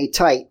difference in a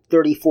tight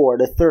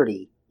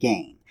 34-30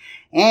 game.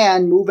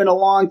 And moving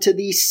along to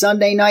the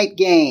Sunday night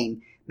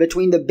game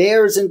between the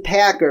Bears and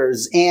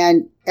Packers,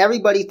 and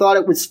everybody thought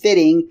it was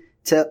fitting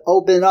to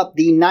open up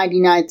the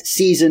 99th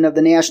season of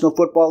the National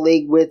Football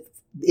League with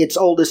its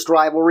oldest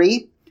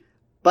rivalry.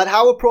 But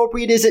how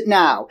appropriate is it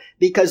now?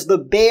 Because the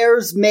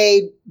Bears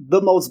made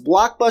the most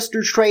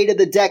blockbuster trade of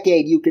the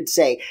decade, you could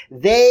say.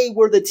 They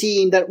were the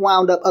team that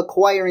wound up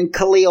acquiring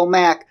Khalil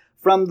Mack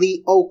from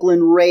the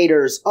Oakland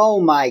Raiders.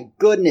 Oh my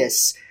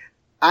goodness.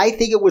 I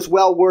think it was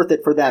well worth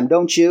it for them,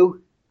 don't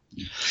you?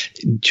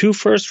 2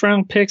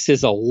 first-round picks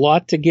is a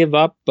lot to give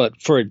up,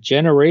 but for a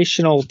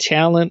generational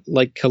talent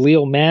like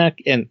Khalil Mack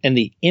and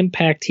the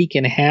impact he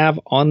can have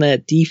on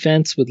that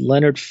defense with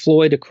Leonard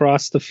Floyd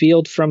across the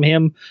field from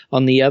him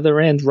on the other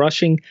end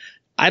rushing,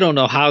 I don't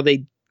know how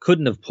they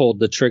couldn't have pulled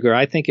the trigger.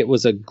 I think it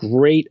was a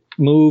great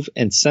move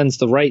and sends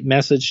the right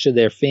message to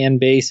their fan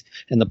base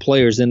and the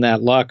players in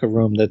that locker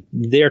room that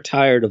they're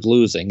tired of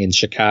losing in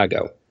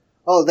Chicago.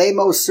 Oh, they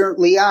most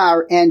certainly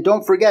are. And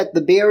don't forget,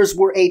 the Bears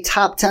were a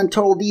top 10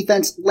 total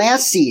defense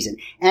last season.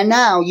 And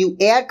now you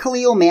add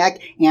Khalil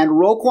Mack and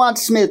Roquan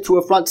Smith to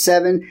a front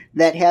seven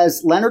that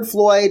has Leonard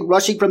Floyd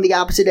rushing from the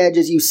opposite edge,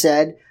 as you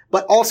said,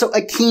 but also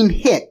Akeem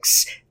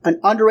Hicks,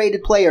 an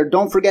underrated player.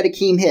 Don't forget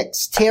Akeem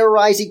Hicks,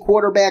 terrorizing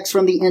quarterbacks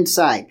from the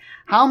inside.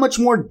 How much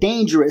more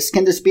dangerous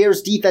can this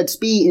Bears defense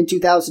be in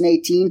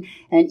 2018?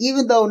 And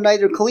even though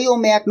neither Khalil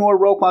Mack nor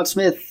Roquan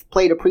Smith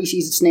played a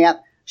preseason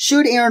snap,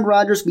 should Aaron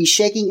Rodgers be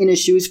shaking in his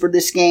shoes for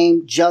this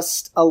game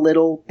just a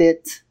little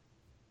bit?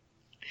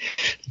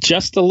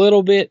 Just a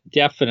little bit,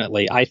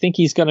 definitely. I think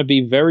he's going to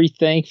be very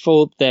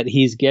thankful that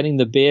he's getting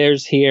the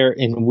Bears here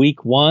in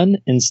week 1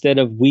 instead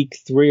of week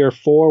 3 or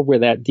 4, where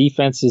that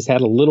defense has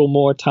had a little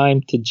more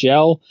time to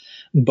gel.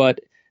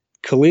 But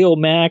Khalil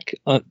Mack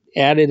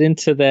added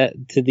into the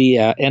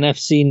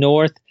NFC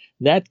North,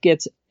 that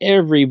gets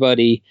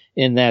everybody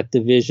in that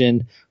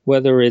division,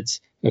 whether it's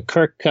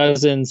Kirk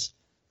Cousins,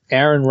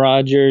 Aaron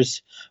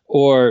Rodgers,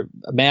 or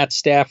Matt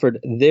Stafford,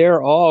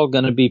 they're all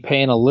going to be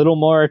paying a little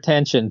more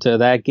attention to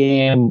that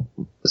game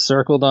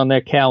circled on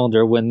their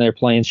calendar when they're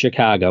playing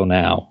Chicago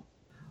now.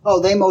 Oh,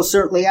 they most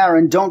certainly are.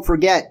 And don't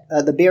forget,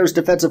 the Bears'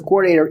 defensive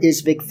coordinator is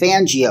Vic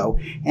Fangio.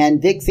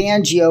 And Vic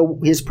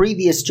Fangio, his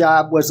previous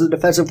job was the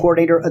defensive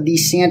coordinator of the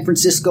San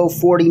Francisco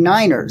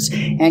 49ers.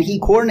 And he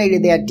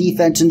coordinated that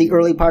defense in the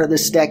early part of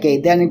this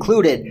decade. That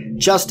included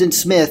Justin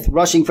Smith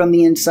rushing from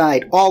the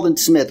inside, Aldon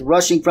Smith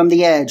rushing from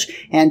the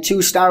edge, and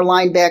 2 star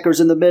linebackers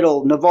in the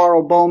middle,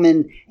 Navarro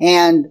Bowman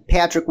and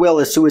Patrick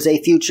Willis, who is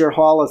a future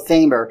Hall of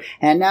Famer.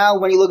 And now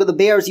when you look at the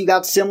Bears, you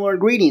got similar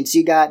ingredients.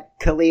 You got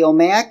Khalil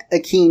Mack,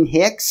 Akeem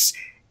Hicks,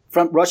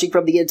 rushing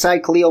from the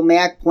inside, Khalil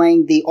Mack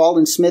playing the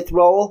Aldon Smith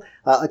role,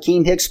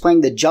 Akeem Hicks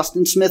playing the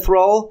Justin Smith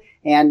role,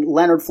 and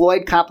Leonard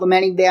Floyd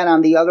complementing that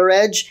on the other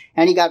edge.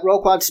 And you got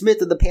Roquan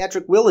Smith in the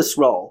Patrick Willis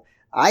role.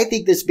 I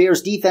think this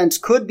Bears defense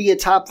could be a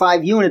top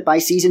 5 unit by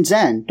season's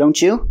end,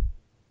 don't you?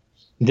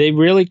 They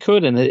really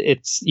could. And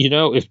it's,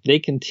 if they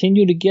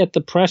continue to get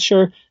the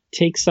pressure,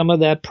 take some of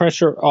that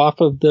pressure off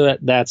of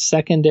that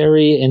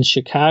secondary in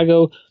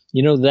Chicago,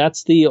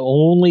 that's the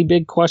only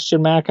big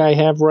question mark I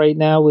have right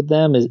now with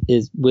them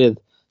is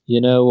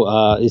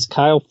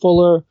Kyle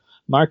Fuller,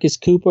 Marcus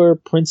Cooper,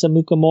 Prince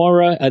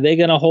Amukamara, are they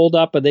going to hold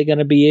up? Are they going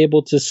to be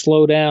able to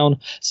slow down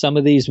some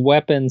of these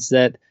weapons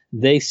that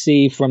they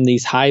see from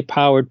these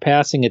high-powered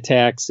passing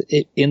attacks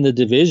in the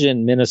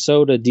division,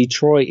 Minnesota,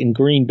 Detroit, and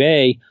Green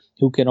Bay,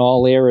 who can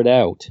all air it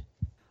out?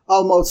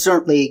 Oh, most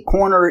certainly.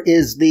 Corner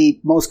is the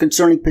most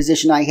concerning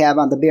position I have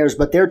on the Bears,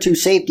 but their 2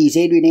 safeties,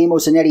 Adrian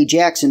Amos and Eddie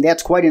Jackson,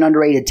 that's quite an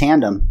underrated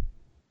tandem.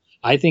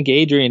 I think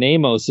Adrian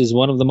Amos is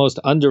one of the most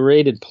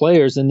underrated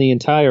players in the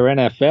entire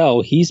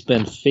NFL. He's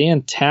been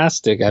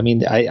fantastic. I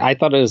mean, I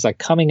thought it was a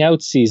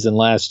coming-out season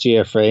last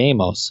year for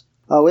Amos.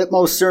 Oh, it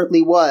most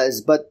certainly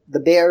was, but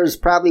the Bears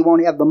probably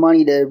won't have the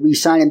money to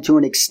re-sign him to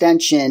an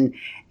extension,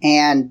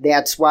 and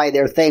that's why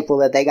they're thankful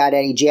that they got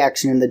Eddie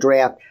Jackson in the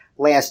draft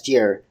last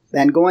year.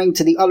 Then going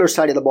to the other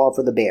side of the ball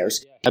for the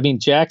Bears. I mean,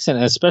 Jackson,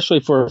 especially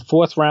for a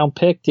 4th-round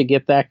pick, to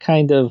get that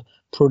kind of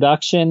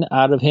production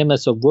out of him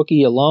as a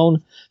rookie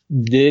alone,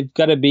 they've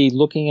got to be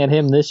looking at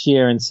him this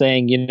year and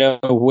saying,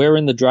 we're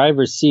in the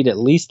driver's seat at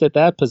least at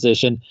that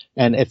position,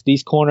 and if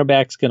these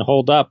cornerbacks can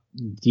hold up,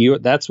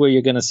 that's where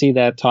you're going to see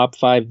that top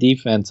 5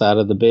 defense out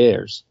of the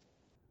Bears.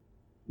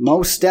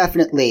 Most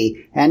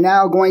definitely. And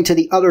now going to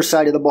the other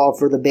side of the ball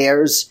for the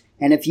Bears,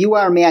 and if you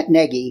are Matt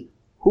Nagy,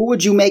 who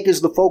would you make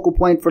as the focal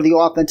point for the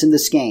offense in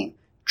this game?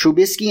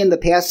 Trubisky in the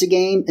passing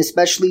game,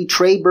 especially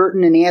Trey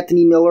Burton and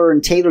Anthony Miller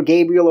and Taylor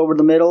Gabriel over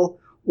the middle,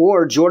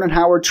 or Jordan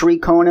Howard, Tariq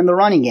Cohen in the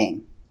running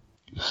game?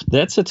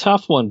 That's a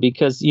tough one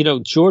because,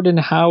 Jordan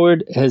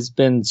Howard has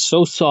been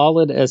so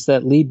solid as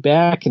that lead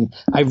back, and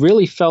I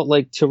really felt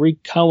like Tariq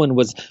Cohen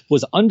was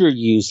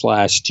underused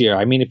last year.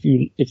 I mean,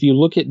 if you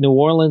look at New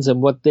Orleans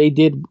and what they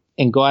did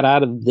and got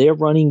out of their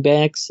running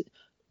backs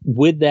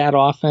with that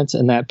offense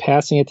and that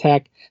passing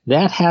attack,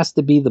 that has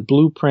to be the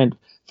blueprint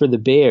for the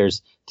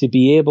Bears to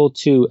be able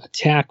to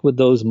attack with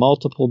those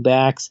multiple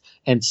backs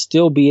and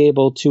still be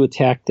able to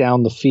attack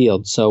down the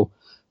field. So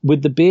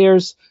with the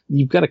Bears,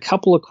 you've got a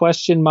couple of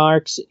question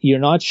marks. You're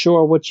not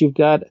sure what you've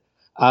got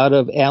out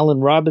of Allen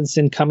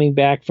Robinson coming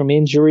back from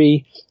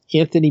injury.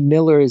 Anthony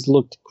Miller has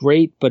looked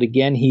great, but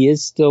again, he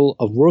is still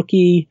a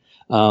rookie.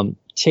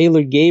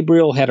 Taylor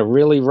Gabriel had a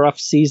really rough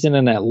season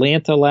in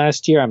Atlanta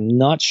last year. I'm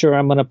not sure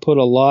I'm going to put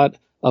a lot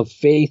of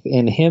faith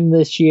in him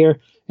this year.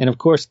 And of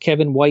course,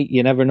 Kevin White,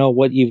 you never know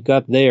what you've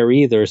got there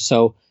either.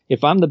 So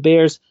if I'm the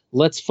Bears,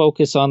 let's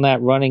focus on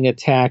that running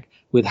attack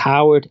with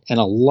Howard and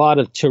a lot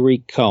of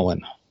Tariq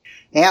Cohen.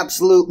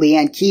 Absolutely,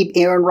 and keep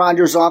Aaron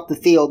Rodgers off the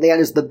field. That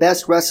is the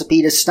best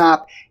recipe to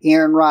stop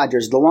Aaron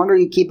Rodgers. The longer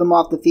you keep him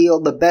off the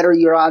field, the better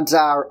your odds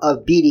are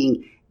of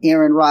beating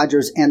Aaron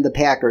Rodgers and the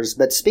Packers.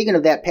 But speaking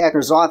of that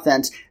Packers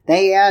offense,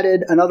 they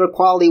added another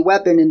quality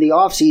weapon in the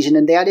offseason,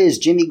 and that is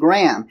Jimmy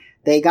Graham.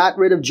 They got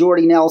rid of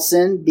Jordy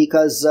Nelson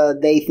because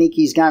they think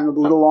he's gotten a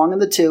little long in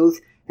the tooth,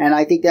 and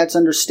I think that's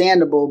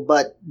understandable.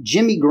 But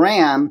Jimmy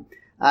Graham,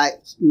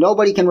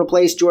 nobody can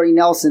replace Jordy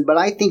Nelson, but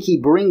I think he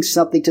brings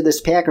something to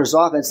this Packers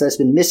offense that's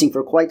been missing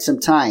for quite some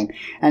time.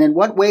 And in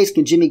what ways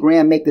can Jimmy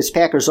Graham make this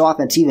Packers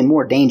offense even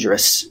more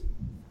dangerous?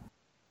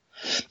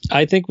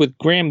 I think with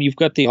Graham, you've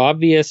got the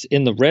obvious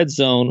in the red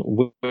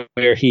zone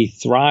where he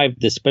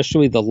thrived,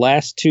 especially the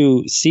last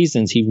 2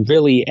 seasons. He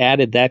really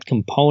added that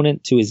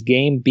component to his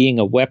game, being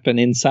a weapon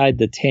inside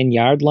the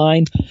 10-yard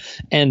line.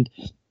 And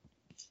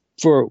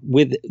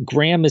with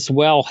Graham as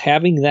well,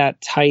 having that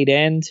tight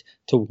end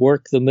to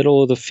work the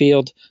middle of the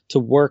field, to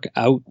work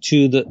out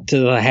to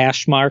the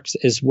hash marks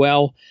as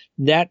well,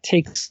 that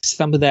takes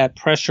some of that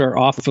pressure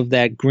off of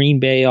that Green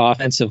Bay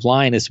offensive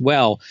line as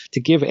well, to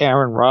give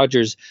Aaron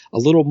Rodgers a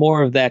little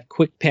more of that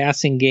quick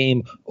passing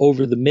game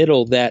over the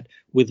middle that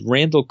with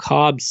Randall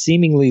Cobb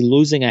seemingly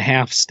losing a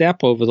half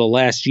step over the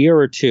last year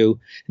or two,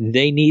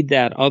 they need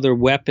that other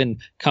weapon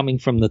coming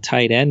from the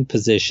tight end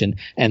position,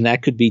 and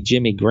that could be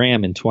Jimmy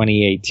Graham in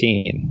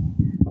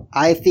 2018.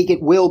 I think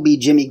it will be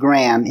Jimmy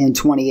Graham in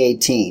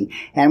 2018.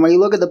 And when you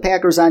look at the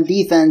Packers on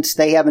defense,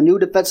 they have a new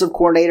defensive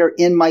coordinator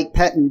in Mike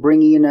Pettin,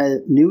 bringing in a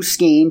new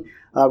scheme,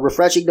 a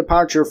refreshing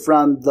departure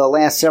from the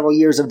last several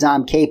years of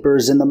Dom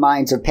Capers in the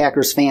minds of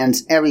Packers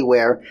fans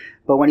everywhere.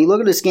 But when you look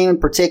at this game in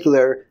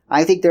particular,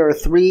 I think there are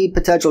three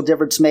potential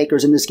difference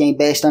makers in this game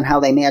based on how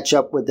they match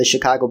up with the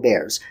Chicago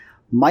Bears.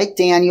 Mike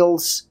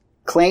Daniels,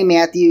 Clay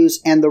Matthews,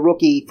 and the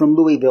rookie from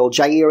Louisville,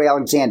 Jair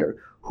Alexander.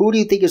 Who do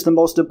you think is the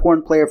most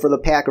important player for the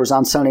Packers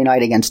on Sunday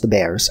night against the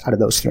Bears out of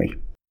those three?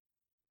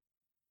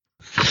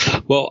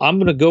 Well, I'm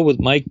going to go with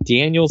Mike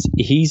Daniels.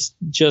 He's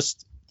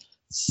just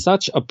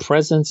such a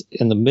presence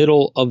in the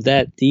middle of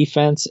that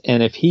defense,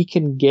 and if he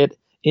can get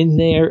in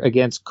there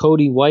against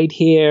Cody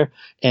Whitehair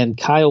and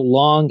Kyle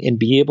Long and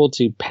be able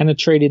to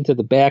penetrate into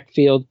the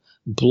backfield,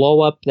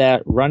 blow up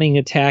that running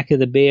attack of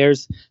the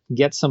Bears,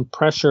 get some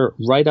pressure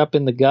right up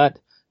in the gut.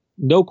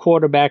 No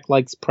quarterback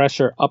likes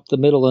pressure up the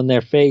middle in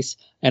their face,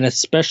 and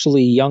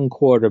especially young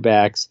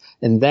quarterbacks,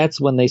 and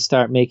that's when they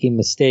start making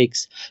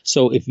mistakes.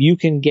 So if you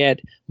can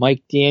get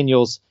Mike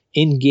Daniels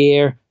in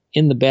gear,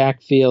 in the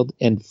backfield,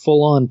 and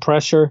full-on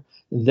pressure,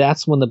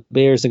 that's when the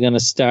Bears are going to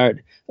start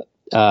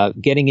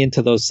getting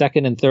into those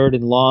second and third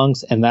and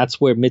longs, and that's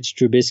where Mitch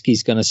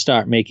Trubisky's going to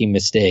start making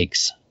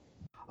mistakes.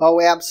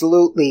 Oh,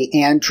 absolutely.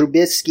 And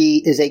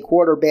Trubisky is a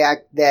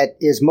quarterback that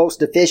is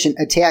most efficient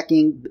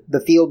attacking the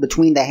field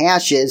between the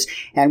hashes.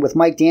 And with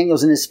Mike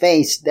Daniels in his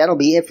face, that'll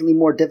be infinitely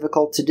more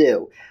difficult to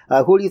do.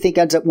 Who do you think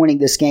ends up winning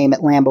this game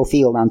at Lambeau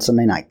Field on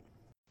Sunday night?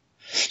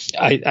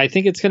 I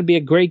think it's going to be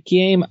a great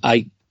game.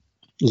 I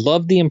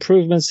love the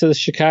improvements to the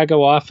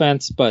Chicago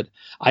offense, but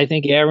I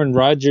think Aaron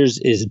Rodgers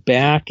is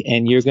back,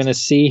 and you're going to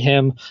see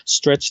him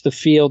stretch the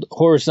field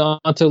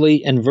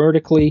horizontally and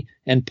vertically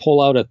and pull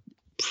out a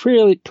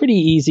pretty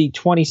easy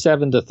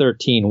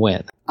 27-13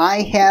 win.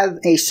 I have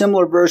a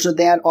similar version of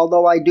that,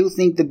 although I do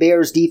think the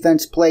Bears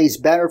defense plays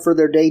better for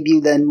their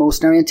debut than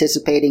most are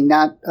anticipating.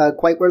 Not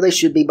quite where they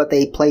should be, but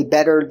they play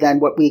better than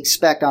what we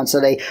expect on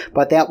Sunday.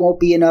 But that won't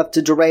be enough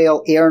to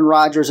derail Aaron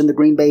Rodgers and the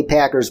Green Bay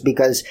Packers,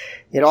 because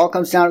it all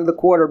comes down to the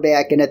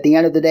quarterback. And at the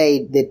end of the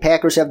day, the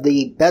Packers have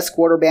the best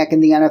quarterback in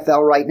the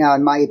NFL right now,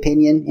 in my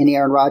opinion, in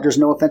Aaron Rodgers.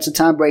 No offense to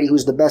Tom Brady,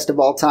 who's the best of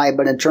all time,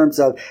 but in terms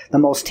of the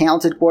most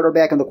talented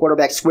quarterback and the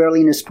quarterback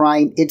squarely in his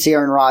prime, it's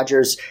Aaron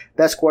Rodgers,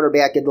 best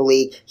quarterback in the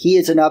league. He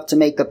is enough to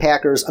make the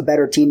Packers a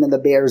better team than the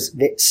Bears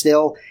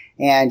still,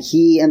 and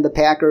he and the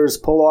Packers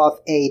pull off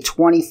a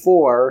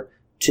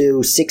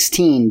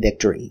 24-16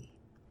 victory.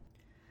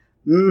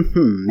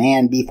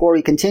 And before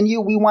we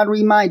continue, we want to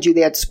remind you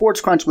that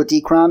Sports Crunch with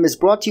D-Crom is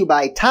brought to you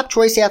by Top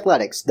Choice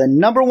Athletics, the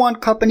 #1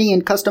 company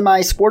in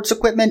customized sports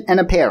equipment and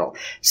apparel,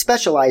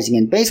 specializing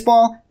in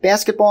baseball,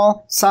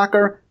 basketball,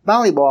 soccer,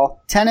 volleyball,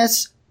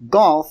 tennis,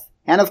 golf,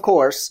 and of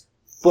course,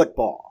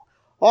 football.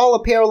 All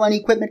apparel and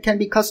equipment can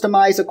be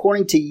customized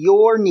according to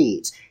your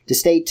needs. To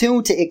stay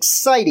tuned to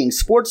exciting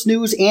sports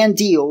news and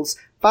deals,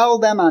 follow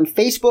them on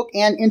Facebook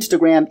and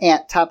Instagram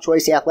at Top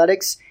Choice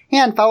Athletics,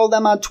 and follow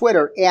them on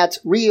Twitter at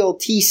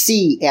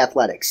RealTC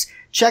Athletics.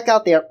 Check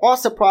out their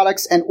awesome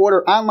products and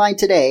order online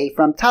today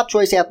from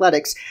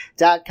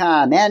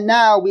TopChoiceAthletics.com. And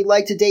now we'd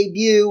like to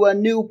debut a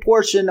new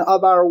portion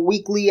of our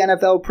weekly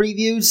NFL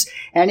previews,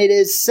 and it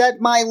is Set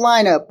My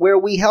Lineup, where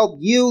we help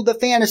you, the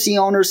fantasy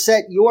owner,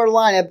 set your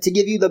lineup to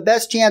give you the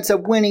best chance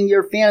of winning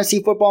your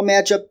fantasy football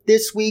matchup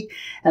this week.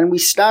 And we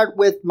start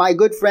with my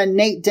good friend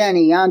Nate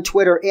Denny on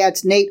Twitter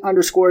at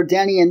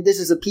Nate_Denny, and this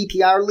is a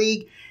PPR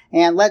league.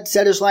 And let's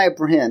set his lineup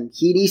for him.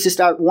 He needs to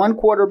start one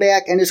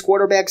quarterback, and his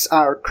quarterbacks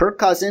are Kirk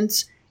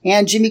Cousins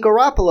and Jimmy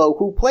Garoppolo,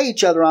 who play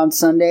each other on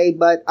Sunday,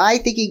 but I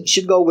think he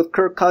should go with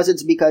Kirk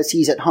Cousins because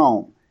he's at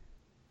home.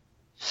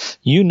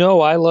 You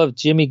know I love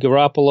Jimmy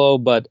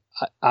Garoppolo, but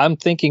I'm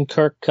thinking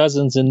Kirk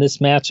Cousins in this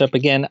matchup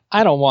again.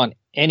 I don't want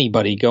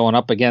anybody going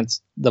up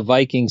against the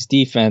Vikings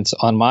defense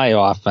on my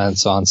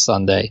offense on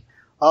Sunday.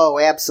 Oh,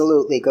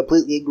 absolutely.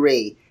 Completely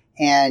agree.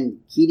 And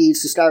he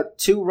needs to start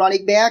two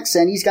running backs,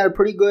 and he's got a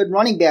pretty good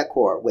running back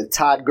core with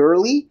Todd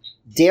Gurley,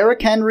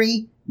 Derrick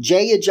Henry,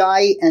 Jay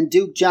Ajayi, and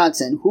Duke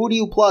Johnson. Who do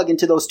you plug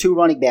into those two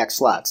running back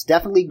slots?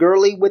 Definitely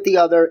Gurley with the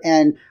other,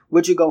 and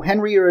would you go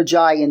Henry or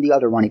Ajayi in the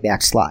other running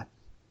back slot?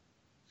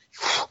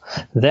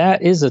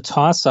 That is a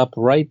toss-up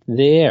right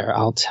there,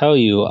 I'll tell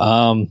you.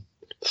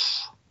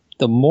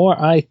 The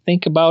more I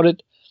think about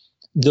it,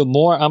 the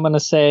more I'm going to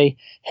say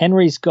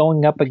Henry's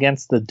going up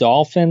against the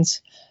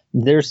Dolphins.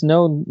 There's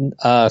no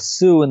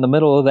Sue in the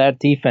middle of that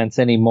defense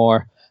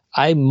anymore.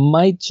 I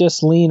might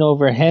just lean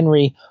over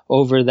Henry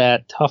over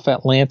that tough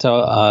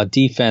Atlanta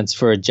defense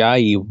for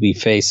Ajayi will be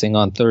facing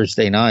on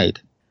Thursday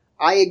night.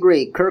 I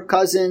agree. Kirk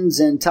Cousins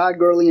and Todd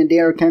Gurley and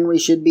Derrick Henry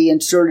should be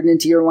inserted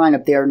into your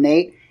lineup there,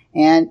 Nate.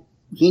 And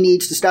he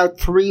needs to start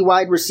three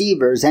wide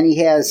receivers. And he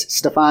has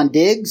Stephon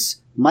Diggs,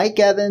 Mike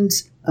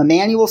Evans,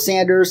 Emmanuel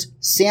Sanders,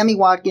 Sammy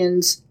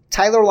Watkins,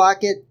 Tyler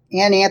Lockett,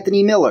 and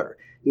Anthony Miller.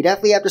 you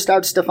definitely have to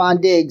start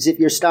Stephon Diggs if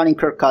you're starting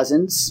Kirk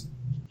Cousins.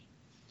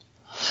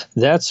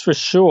 That's for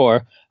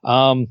sure.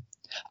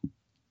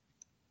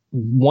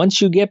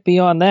 Once you get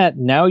beyond that,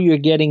 now you're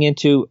getting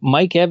into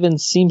Mike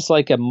Evans seems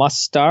like a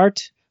must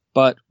start,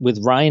 but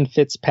with Ryan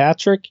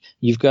Fitzpatrick,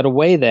 you've got to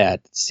weigh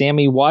that.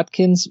 Sammy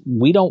Watkins,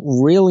 we don't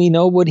really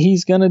know what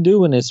he's going to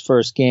do in his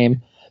first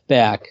game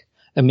back.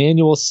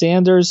 Emmanuel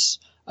Sanders,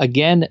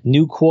 again,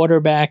 new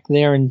quarterback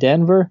there in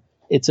Denver.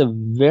 It's a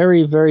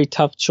very, very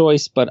tough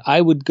choice, but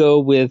I would go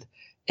with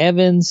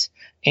Evans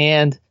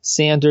and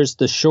Sanders,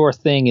 the sure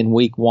thing in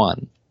week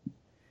 1.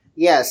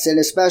 Yes, and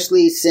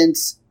especially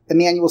since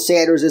Emmanuel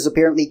Sanders is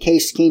apparently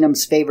Case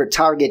Keenum's favorite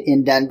target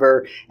in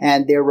Denver,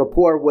 and their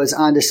rapport was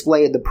on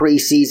display in the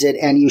preseason,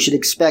 and you should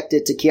expect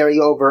it to carry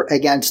over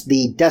against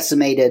the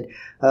decimated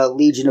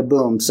Legion of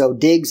Boom. So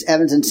Diggs,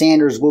 Evans, and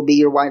Sanders will be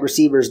your wide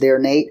receivers there,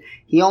 Nate.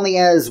 He only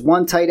has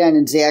one tight end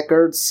in Zach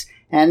Ertz,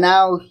 and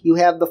now you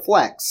have the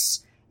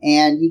flex.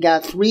 And you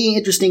got 3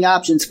 interesting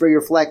options for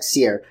your flex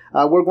here.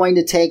 We're going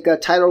to take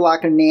Tyler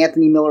Lockett and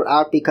Anthony Miller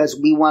out because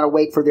we want to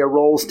wait for their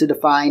roles to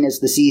define as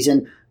the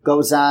season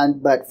goes on.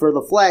 But for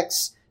the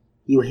flex,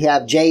 you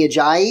have Jay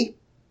Ajayi,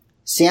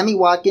 Sammy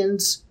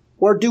Watkins,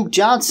 or Duke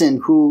Johnson,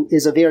 who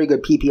is a very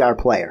good PPR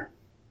player.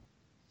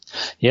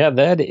 Yeah,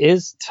 that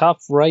is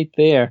tough right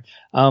there.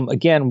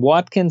 Again,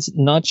 Watkins,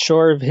 not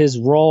sure of his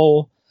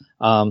role.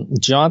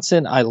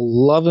 Johnson, I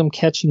love him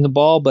catching the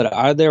ball, but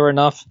are there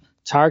enough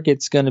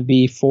targets going to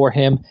be for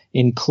him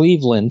in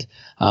Cleveland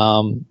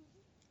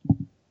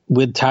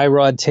with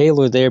Tyrod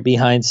Taylor there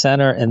behind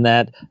center and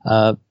that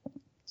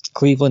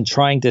Cleveland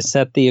trying to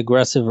set the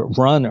aggressive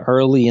run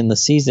early in the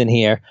season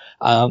here?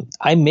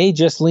 I may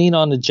just lean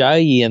on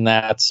Ajayi in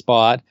that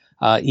spot,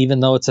 even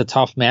though it's a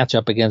tough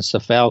matchup against the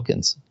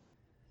Falcons.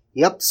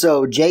 Yep,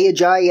 so Jay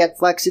Ajayi at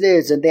flex it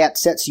is, and that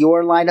sets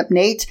your lineup,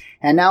 Nate.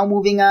 And now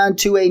moving on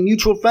to a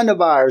mutual friend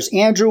of ours,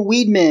 Andrew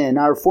Weidman,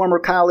 our former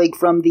colleague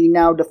from the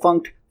now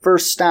defunct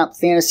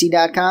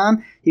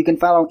FirstStopFantasy.com. You can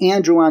follow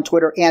Andrew on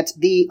Twitter at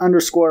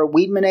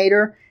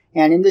 @the_Weidmanator.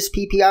 And in this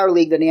PPR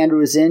league that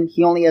Andrew is in,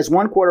 he only has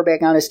one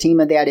quarterback on his team,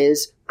 and that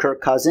is Kirk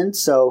Cousins.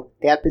 So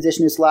that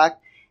position is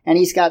locked. And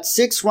he's got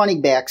 6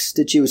 running backs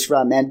to choose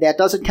from. And that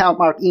doesn't count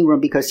Mark Ingram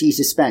because he's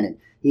suspended.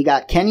 You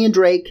got Kenyon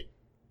Drake,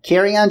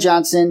 Kerryon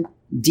Johnson,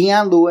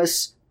 Dion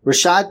Lewis,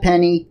 Rashad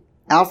Penny,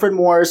 Alfred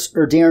Morris,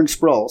 or Darren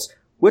Sproles.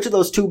 Which of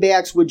those 2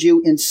 backs would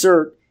you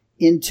insert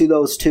into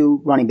those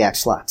 2 running back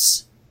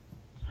slots?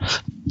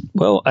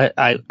 Well,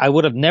 I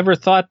would have never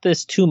thought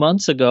this 2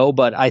 months ago,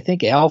 but I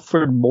think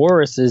Alfred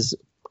Morris is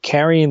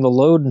carrying the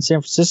load in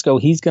San Francisco.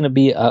 He's going to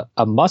be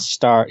a must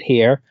start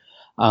here.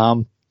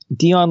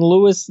 Dion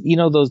Lewis,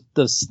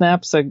 those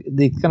snaps, they're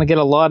going to get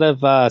a lot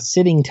of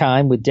sitting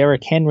time with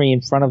Derrick Henry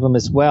in front of him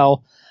as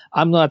well.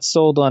 I'm not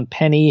sold on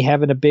Penny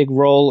having a big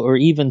role or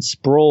even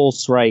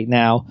Sproles right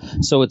now.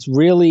 So it's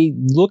really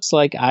looks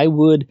like I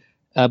would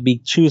be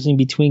choosing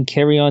between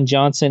Kerryon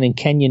Johnson and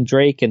Kenyon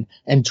Drake.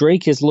 And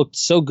Drake has looked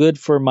so good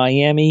for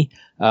Miami.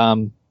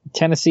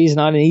 Tennessee's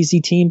not an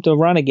easy team to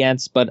run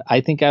against, but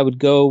I think I would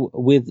go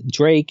with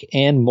Drake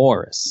and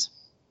Morris.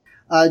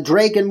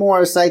 Drake and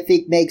Morris, I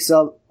think, makes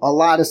a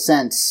lot of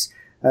sense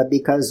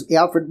because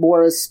Alfred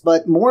Morris,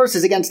 but Morris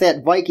is against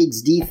that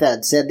Vikings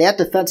defense. And that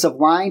defensive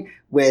line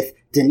with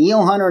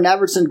Danielle Hunter and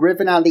Everson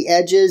Griffin on the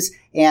edges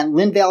and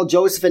Linval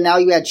Joseph, and now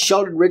you had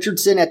Sheldon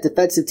Richardson at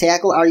defensive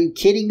tackle. Are you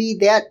kidding me?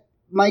 That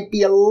might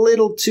be a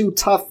little too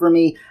tough for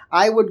me.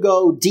 I would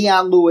go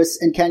Dion Lewis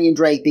and Kenyon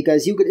Drake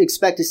because you could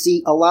expect to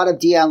see a lot of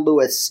Dion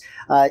Lewis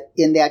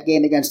in that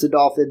game against the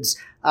Dolphins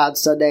on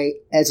Sunday.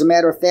 As a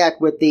matter of fact,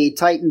 with the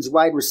Titans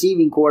wide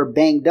receiving core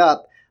banged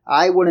up,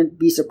 I wouldn't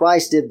be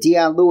surprised if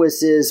Dion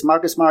Lewis is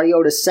Marcus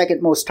Mariota's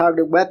second most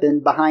targeted weapon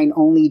behind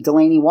only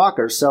Delaney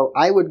Walker. So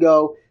I would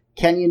go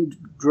Kenyon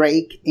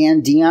Drake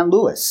and Dion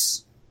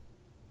Lewis.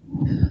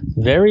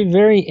 Very,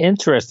 very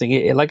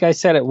interesting. Like I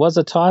said, it was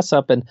a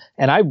toss-up, and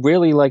I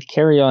really like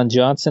Kerryon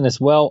Johnson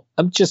as well.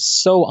 I'm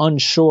just so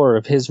unsure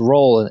of his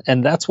role,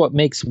 and that's what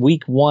makes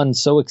Week 1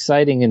 so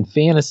exciting in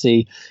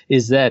fantasy,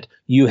 is that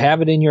you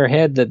have it in your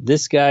head that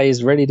this guy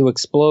is ready to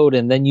explode,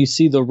 and then you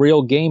see the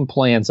real game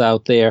plans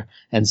out there,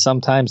 and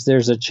sometimes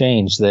there's a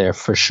change there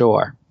for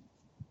sure.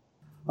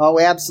 Oh,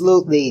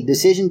 absolutely.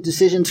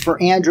 Decisions for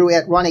Andrew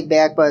at running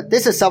back, but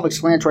this is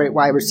self-explanatory at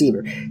wide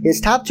receiver. His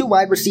top 2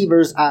 wide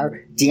receivers are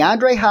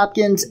DeAndre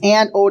Hopkins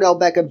and Odell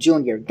Beckham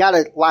Jr.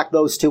 Gotta lock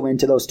those 2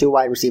 into those 2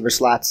 wide receiver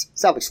slots.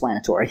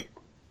 Self-explanatory.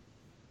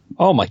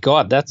 Oh my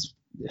God, that's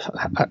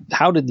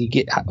how did you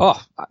get?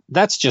 Oh,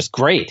 that's just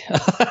great.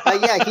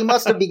 Yeah, he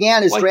must have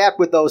began his draft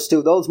with those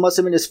 2. Those must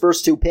have been his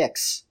first 2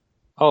 picks.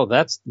 Oh,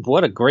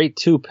 what a great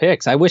 2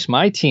 picks. I wish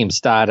my team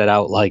started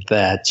out like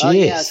that.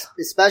 Jeez. Yes,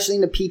 especially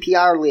in the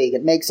PPR league.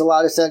 It makes a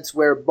lot of sense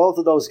where both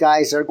of those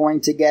guys are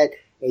going to get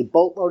a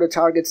boatload of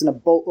targets and a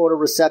boatload of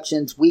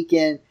receptions week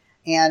in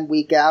and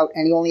week out.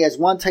 And he only has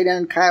one tight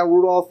end, Kyle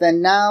Rudolph.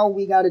 And now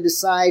we got to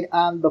decide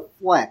on the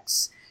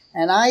flex.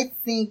 And I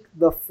think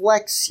the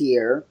flex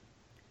here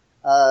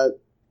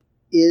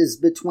is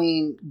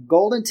between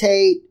Golden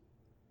Tate,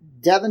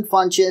 Devin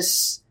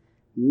Funchess,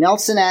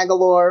 Nelson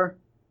Aguilar,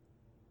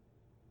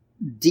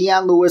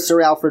 Dion Lewis,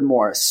 or Alfred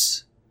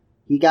Morris.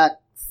 You got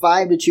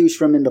 5 to choose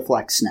from in the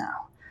flex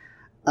now.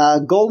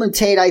 Golden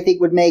Tate, I think,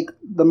 would make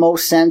the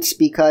most sense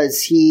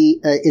because he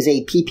is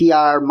a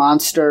PPR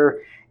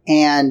monster,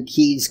 and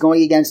he's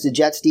going against the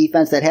Jets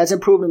defense that has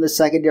improved in the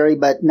secondary,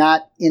 but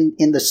not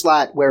in the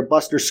slot where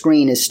Buster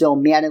Skrine is still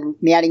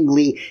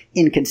maddeningly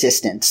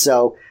inconsistent.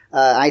 So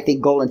I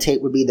think Golden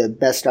Tate would be the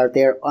best start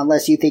there,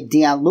 unless you think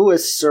Dion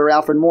Lewis or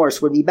Alfred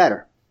Morris would be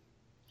better.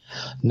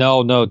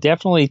 No,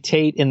 definitely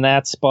Tate in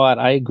that spot.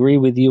 I agree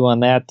with you on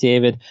that,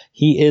 David.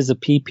 He is a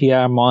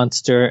PPR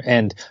monster,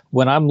 and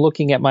when I'm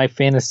looking at my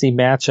fantasy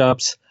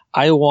matchups,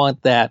 I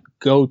want that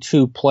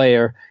go-to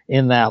player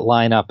in that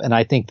lineup, and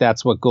I think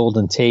that's what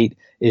Golden Tate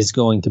is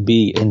going to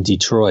be in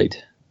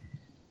Detroit.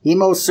 He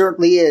most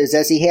certainly is,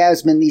 as he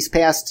has been these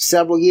past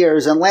several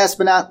years. And last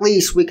but not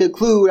least, we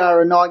conclude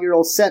our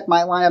inaugural Set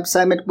My Lineup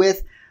segment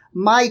with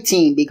my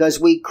team, because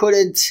we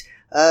couldn't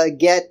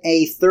get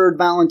a third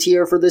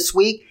volunteer for this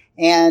week.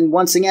 And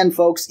once again,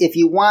 folks, if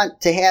you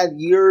want to have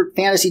your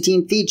fantasy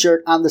team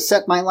featured on the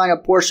Set My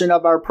Lineup portion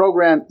of our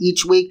program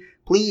each week,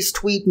 please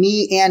tweet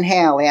me and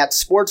Hal at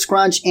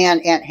SportsCrunch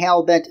and at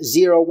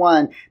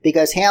HalBet01,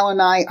 because Hal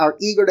and I are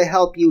eager to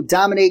help you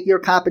dominate your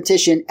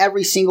competition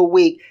every single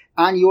week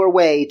on your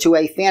way to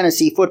a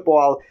fantasy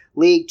football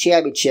league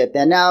championship.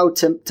 And now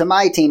to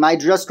my team. I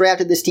just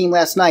drafted this team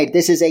last night.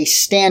 This is a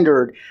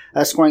standard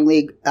scoring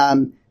league.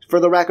 For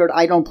the record,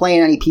 I don't play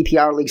in any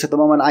PPR leagues at the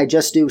moment. I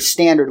just do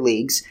standard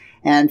leagues.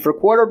 And for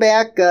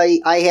quarterback,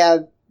 I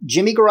have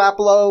Jimmy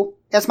Garoppolo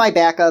as my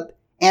backup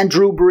and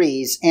Drew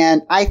Brees.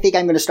 And I think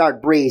I'm going to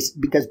start Brees,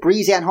 because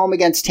Brees at home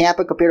against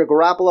Tampa compared to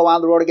Garoppolo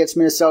on the road against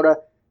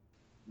Minnesota,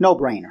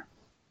 no-brainer.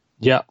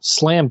 Yeah,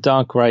 slam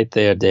dunk right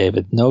there,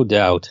 David. No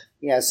doubt.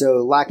 Yeah,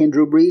 so lock in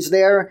Drew Brees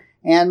there.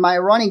 And my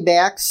running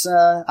backs,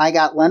 I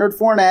got Leonard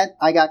Fournette,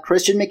 I got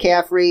Christian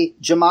McCaffrey,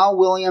 Jamal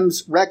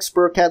Williams, Rex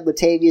Burkhead,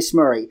 Latavius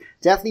Murray.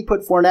 Definitely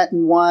put Fournette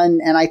in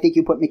 1, and I think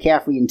you put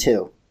McCaffrey in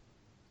 2.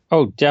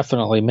 Oh,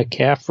 definitely.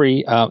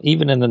 McCaffrey,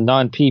 even in the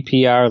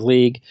non-PPR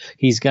league,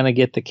 he's going to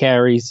get the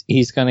carries.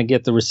 He's going to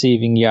get the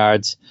receiving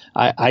yards.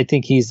 I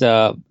think he's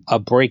a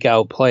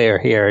breakout player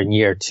here in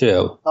year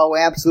 2. Oh,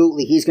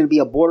 absolutely. He's going to be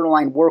a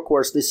borderline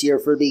workhorse this year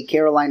for the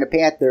Carolina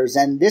Panthers.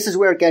 And this is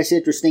where it gets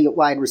interesting at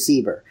wide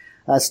receiver.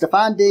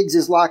 Stephon Diggs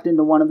is locked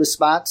into one of the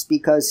spots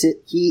because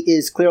he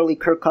is clearly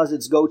Kirk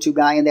Cousins' go-to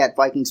guy in that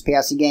Vikings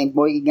passing game,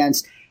 going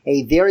against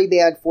a very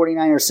bad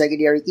 49ers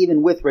secondary,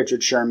 even with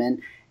Richard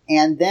Sherman.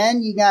 And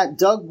then you got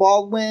Doug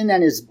Baldwin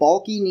and his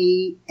bulky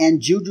knee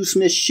and Juju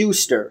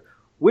Smith-Schuster.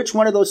 Which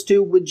one of those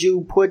two would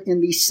you put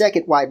in the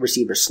second wide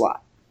receiver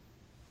slot?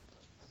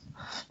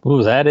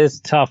 Ooh, that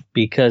is tough,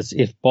 because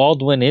if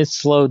Baldwin is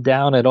slowed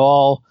down at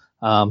all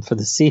for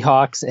the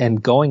Seahawks,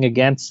 and going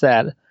against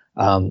that,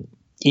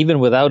 even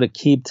without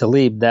Aqib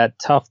Talib, that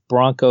tough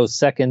Broncos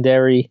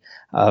secondary,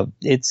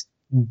 it's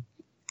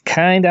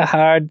kind of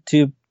hard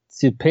to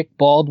pick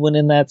Baldwin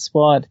in that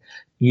spot.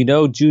 You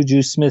know,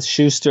 Juju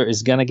Smith-Schuster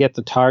is going to get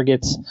the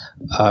targets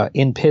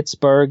in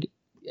Pittsburgh.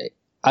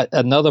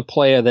 Another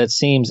player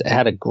that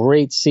had a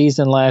great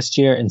season last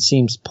year and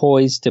seems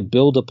poised to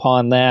build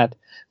upon that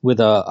with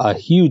a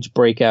huge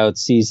breakout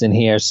season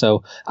here.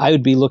 So I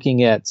would be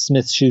looking at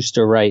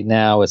Smith-Schuster right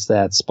now as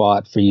that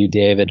spot for you,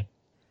 David.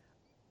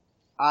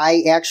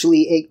 I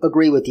actually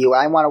agree with you.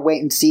 I want to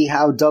wait and see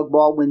how Doug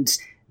Baldwin's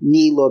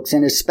knee looks,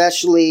 and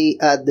especially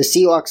the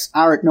Seahawks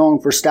aren't known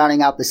for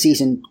starting out the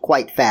season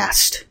quite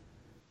fast.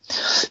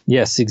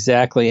 Yes,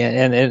 exactly,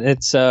 and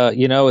it's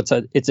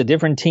it's a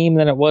different team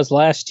than it was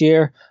last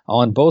year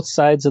on both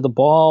sides of the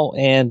ball,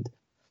 and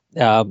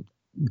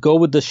go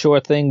with the sure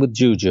thing with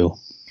Juju.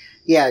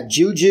 Yeah,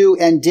 Juju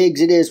and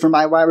Diggs it is for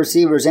my wide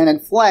receivers, and in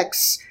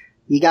flex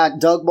you got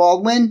Doug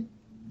Baldwin,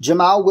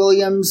 Jamal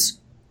Williams,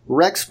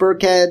 Rex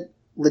Burkhead,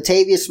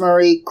 Latavius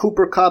Murray,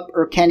 Cooper Kupp,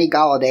 or Kenny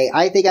Golladay.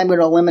 I think I'm going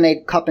to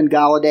eliminate Kupp and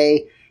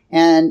Golladay.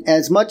 And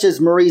as much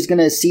as Murray's going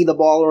to see the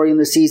ball early in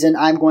the season,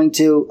 I'm going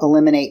to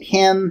eliminate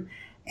him.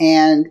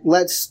 And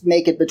let's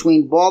make it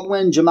between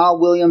Baldwin, Jamal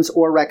Williams,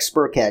 or Rex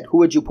Burkhead. Who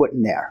would you put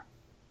in there?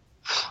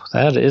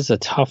 That is a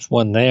tough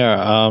one there.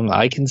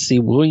 I can see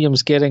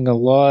Williams getting a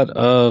lot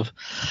of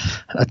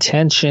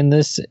attention.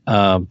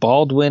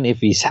 Baldwin, if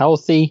he's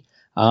healthy.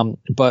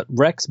 But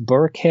Rex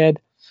Burkhead,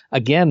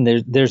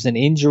 again, there's an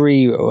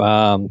injury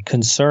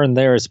concern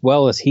there, as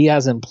well as he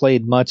hasn't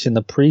played much in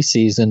the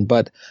preseason.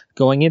 But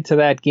going into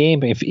that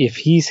game, if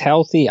he's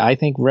healthy, I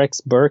think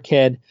Rex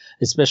Burkhead,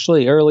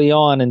 especially early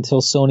on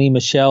until Sony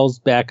Michel's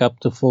back up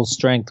to full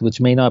strength,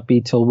 which may not be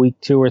till week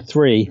 2 or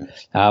 3,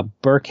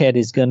 Burkhead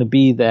is going to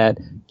be that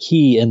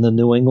key in the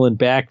New England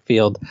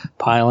backfield,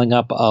 piling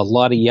up a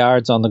lot of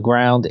yards on the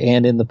ground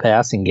and in the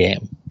passing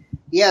game.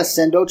 Yes,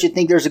 and don't you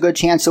think there's a good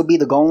chance he'll be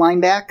the goal line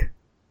back?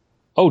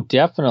 Oh,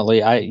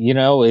 definitely.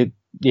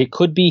 It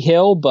could be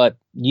Hill, but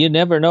you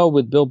never know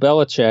with Bill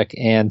Belichick.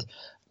 And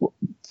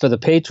for the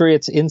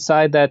Patriots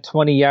inside that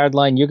 20-yard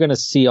line, you're going to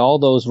see all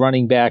those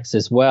running backs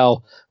as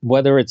well,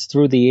 whether it's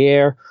through the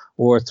air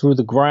or through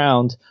the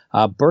ground.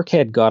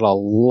 Burkhead got a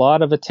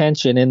lot of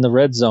attention in the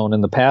red zone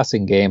in the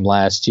passing game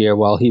last year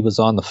while he was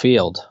on the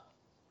field.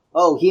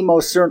 Oh, he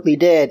most certainly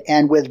did.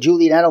 And with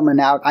Julian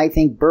Edelman out, I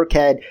think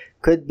Burkhead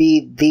could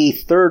be the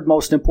third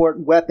most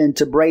important weapon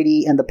to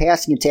Brady in the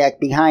passing attack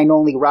behind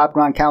only Rob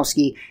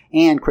Gronkowski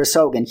and Chris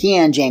Hogan. He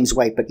and James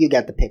White, but you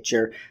got the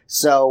picture.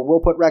 So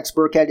we'll put Rex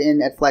Burkhead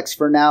in at flex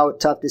for now.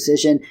 Tough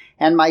decision.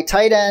 And my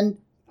tight end,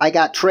 I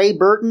got Trey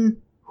Burton,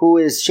 who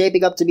is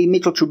shaping up to be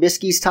Mitchell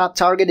Trubisky's top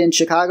target in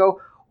Chicago,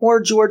 or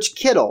George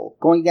Kittle,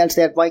 going against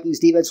that Vikings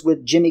defense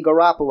with Jimmy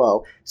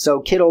Garoppolo.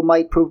 So Kittle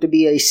might prove to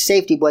be a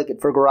safety blanket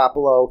for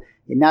Garoppolo,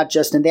 and not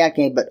just in that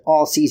game, but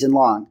all season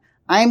long.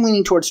 I'm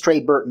leaning towards Trey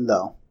Burton,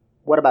 though.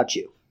 What about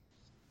you?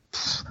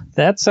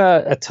 That's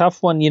a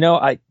tough one.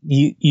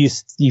 You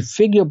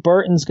figure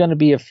Burton's going to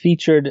be a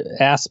featured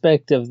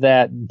aspect of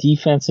that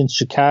defense in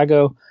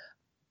Chicago.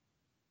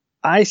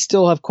 I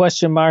still have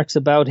question marks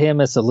about him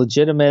as a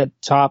legitimate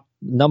top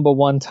number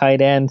one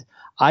tight end.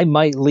 I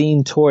might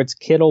lean towards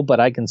Kittle,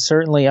 but I can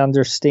certainly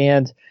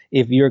understand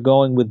if you're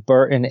going with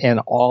Burton and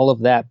all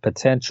of that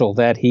potential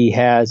that he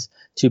has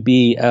to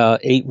be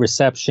 8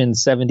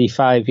 receptions,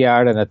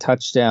 75-yard, and a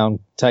touchdown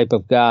type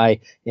of guy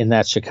in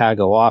that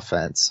Chicago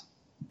offense.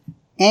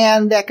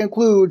 And that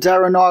concludes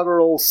our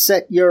inaugural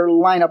Set Your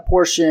Lineup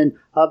portion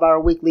of our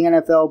weekly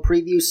NFL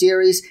preview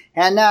series.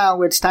 And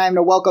now it's time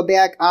to welcome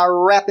back our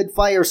rapid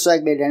fire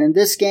segment. And in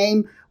this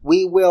game,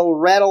 we will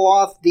rattle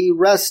off the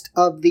rest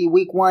of the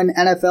Week 1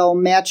 NFL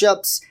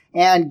matchups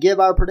and give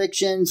our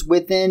predictions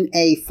within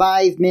a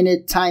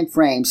 5-minute time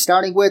frame,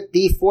 starting with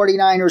the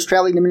 49ers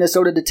traveling to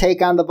Minnesota to take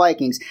on the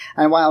Vikings.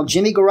 And while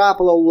Jimmy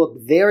Garoppolo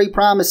looked very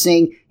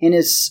promising in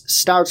his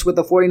starts with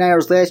the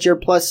 49ers last year,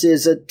 plus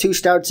his 2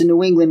 starts in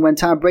New England when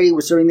Tom Brady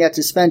was serving that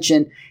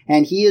suspension,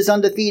 and he is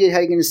undefeated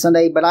heading into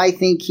Sunday, but I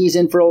think he's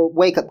in for a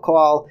wake-up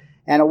call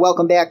and a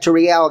welcome back to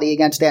reality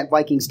against that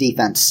Vikings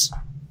defense.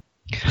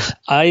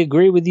 I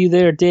agree with you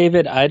there,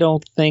 David. I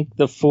don't think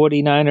the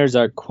 49ers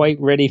are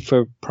quite ready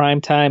for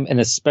primetime,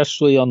 and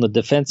especially on the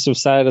defensive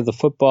side of the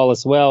football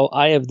as well.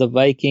 I have the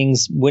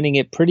Vikings winning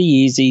it pretty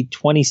easy,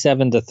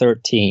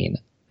 27-13.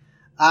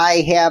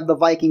 I have the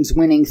Vikings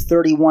winning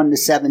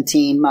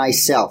 31-17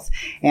 myself.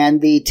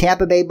 And the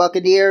Tampa Bay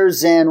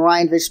Buccaneers and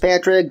Ryan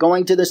Fitzpatrick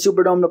going to the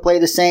Superdome to play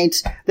the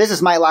Saints. This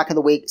is my lock of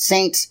the week.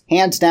 Saints,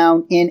 hands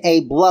down, in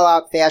a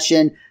blowout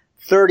fashion,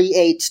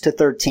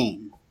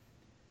 38-13.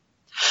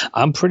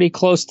 I'm pretty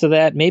close to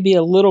that. Maybe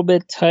a little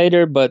bit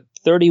tighter, but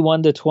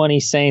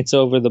 31-20 Saints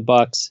over the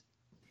Bucs.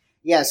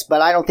 Yes,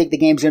 but I don't think the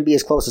game's going to be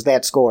as close as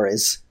that score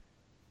is.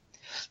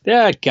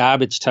 Yeah,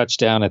 garbage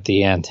touchdown at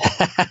the end.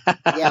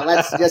 Yeah,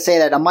 let's just say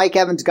that. A Mike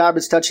Evans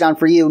garbage touchdown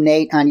for you,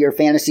 Nate, on your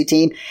fantasy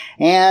team.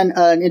 And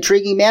an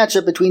intriguing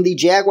matchup between the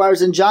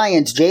Jaguars and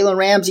Giants. Jalen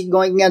Ramsey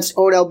going against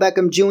Odell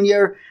Beckham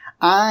Jr.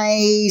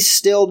 I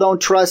still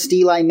don't trust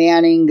Eli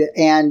Manning,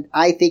 and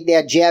I think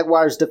that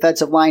Jaguars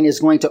defensive line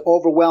is going to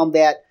overwhelm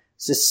that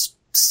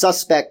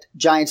suspect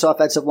Giants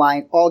offensive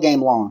line all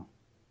game long.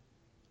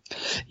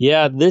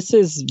 Yeah, this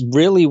is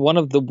really one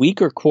of the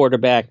weaker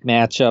quarterback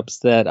matchups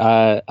that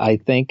I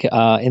think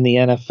in the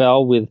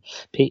NFL, with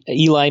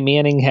Eli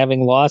Manning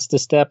having lost a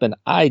step, and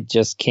I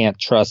just can't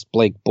trust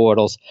Blake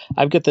Bortles.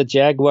 I've got the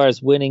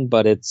Jaguars winning,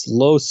 but it's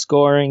low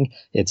scoring,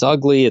 it's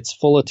ugly, it's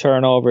full of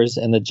turnovers,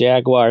 and the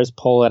Jaguars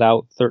pull it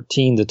out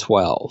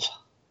 13-12.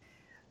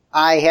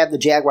 I have the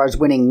Jaguars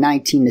winning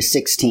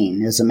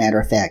 19-16, as a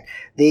matter of fact.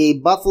 The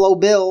Buffalo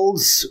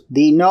Bills,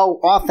 the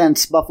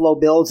no-offense Buffalo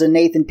Bills and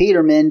Nathan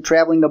Peterman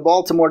traveling to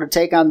Baltimore to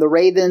take on the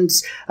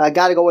Ravens.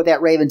 Got to go with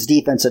that Ravens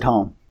defense at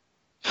home.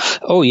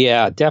 Oh,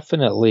 yeah,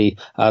 definitely.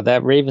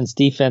 That Ravens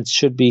defense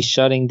should be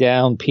shutting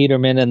down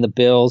Peterman and the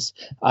Bills.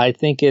 I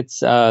think it's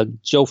Joe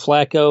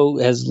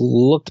Flacco has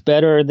looked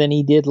better than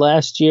he did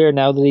last year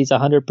now that he's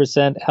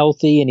 100%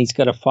 healthy and he's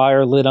got a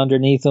fire lit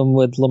underneath him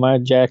with Lamar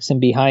Jackson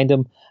behind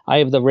him. I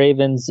have the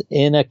Ravens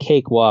in a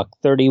cakewalk,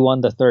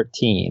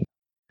 31-13.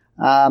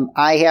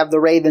 I have the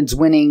Ravens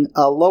winning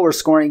a lower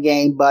scoring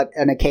game, but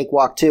in a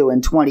cakewalk too,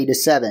 in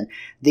 20-7.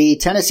 The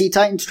Tennessee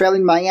Titans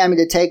traveling to Miami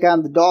to take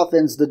on the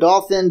Dolphins. The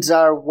Dolphins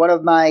are one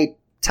of my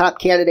top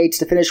candidates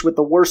to finish with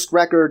the worst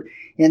record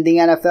in the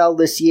NFL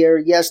this year.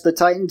 Yes, the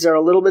Titans are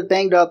a little bit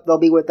banged up. They'll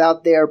be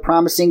without their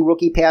promising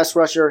rookie pass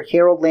rusher,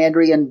 Harold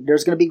Landry, and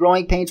there's going to be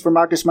growing pains for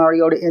Marcus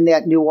Mariota in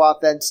that new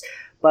offense.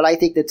 But I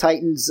think the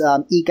Titans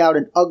eke out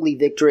an ugly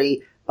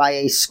victory by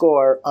a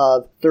score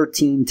of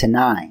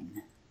 13-9.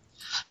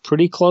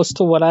 Pretty close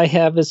to what I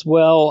have as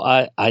well.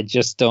 I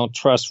just don't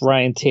trust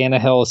Ryan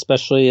Tannehill,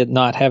 especially at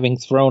not having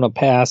thrown a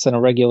pass in a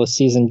regular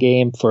season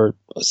game for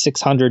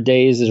 600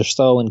 days or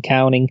so and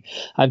counting.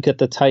 I've got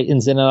the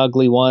Titans in an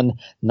ugly one,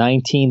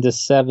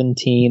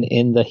 19-17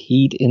 in the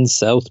heat in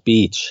South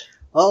Beach.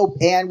 Oh,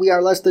 and we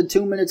are less than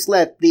 2 minutes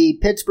left. The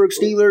Pittsburgh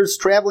Steelers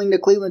traveling to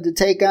Cleveland to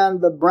take on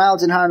the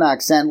Browns in Hard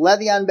Knocks. And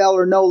Le'Veon Bell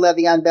or no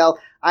Le'Veon Bell,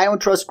 I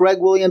don't trust Greg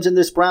Williams in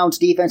this Browns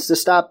defense to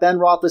stop Ben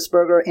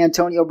Roethlisberger,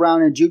 Antonio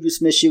Brown, and Juju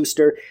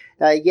Smith-Schuster.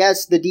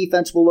 Yes, the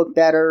defense will look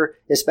better,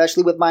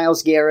 especially with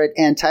Myles Garrett,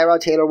 and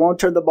Tyrod Taylor won't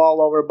turn the ball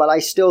over, but I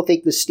still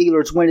think the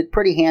Steelers win it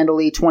pretty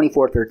handily,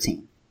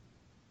 24-13.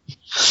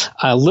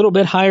 A little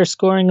bit higher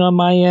scoring on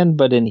my end,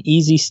 but an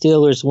easy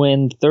Steelers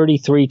win,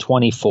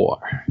 33-24.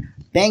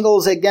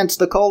 Bengals against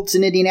the Colts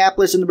in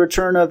Indianapolis in the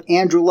return of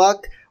Andrew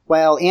Luck.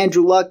 While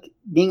Andrew Luck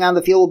being on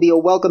the field will be a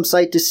welcome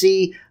sight to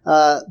see,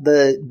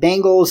 the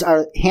Bengals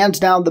are hands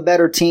down the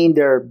better team.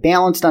 They're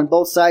balanced on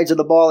both sides of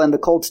the ball, and the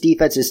Colts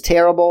defense is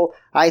terrible.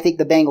 I think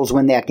the Bengals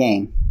win that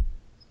game.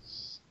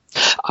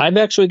 I've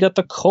actually got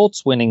the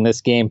Colts winning this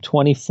game,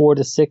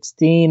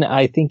 24-16.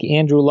 I think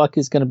Andrew Luck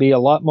is going to be a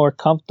lot more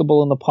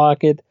comfortable in the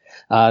pocket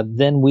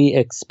than we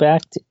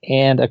expect,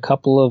 and a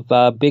couple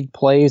of big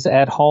plays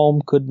at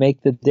home could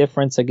make the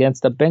difference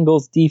against the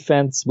Bengals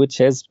defense, which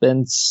has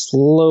been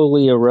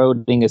slowly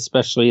eroding,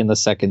 especially in the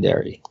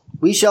secondary.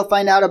 We shall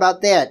find out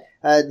about that.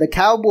 The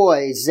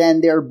Cowboys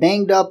and their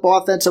banged-up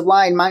offensive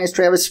line, minus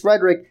Travis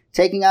Frederick,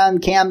 taking on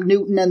Cam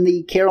Newton and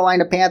the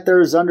Carolina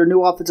Panthers under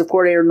new offensive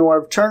coordinator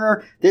Norv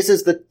Turner. This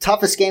is the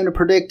toughest game to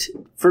predict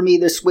for me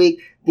this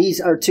week. These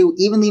are two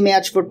evenly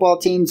matched football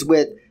teams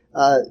with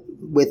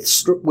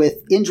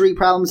injury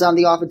problems on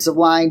the offensive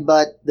line,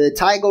 but the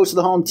tie goes to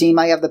the home team.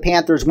 I have the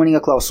Panthers winning a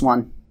close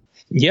one.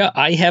 Yeah,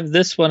 I have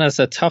this one as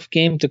a tough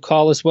game to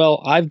call as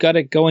well. I've got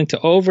it going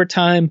to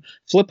overtime.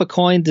 Flip a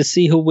coin to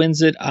see who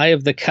wins it. I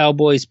have the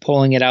Cowboys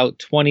pulling it out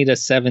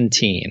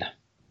 20-17.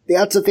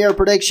 That's a fair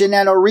prediction.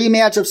 And a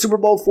rematch of Super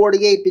Bowl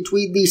 48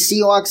 between the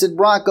Seahawks and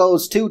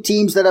Broncos, two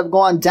teams that have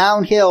gone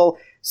downhill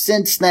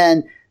since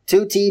then.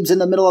 Two teams in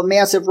the middle of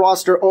massive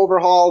roster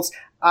overhauls.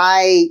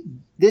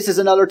 This is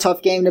another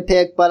tough game to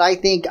pick, but I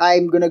think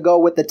I'm going to go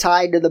with the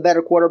tied to the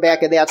better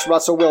quarterback, and that's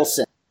Russell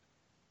Wilson.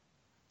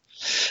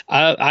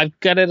 I've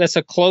got it as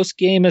a close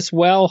game as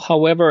well.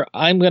 However,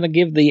 I'm going to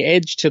give the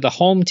edge to the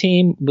home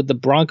team with the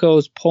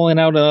Broncos pulling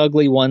out an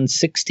ugly one,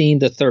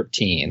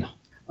 16-13.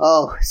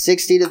 Oh,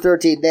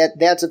 16-13.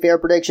 That's a fair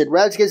prediction.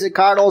 Redskins and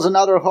Cardinals,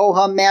 another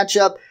ho-hum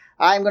matchup.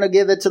 I'm going to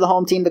give it to the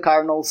home team, the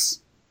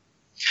Cardinals.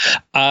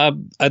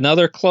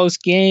 Another close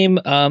game.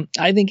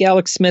 I think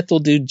Alex Smith will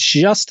do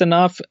just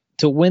enough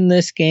to win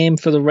this game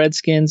for the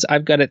Redskins.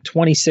 I've got it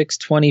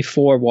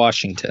 26-24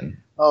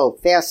 Washington. Oh,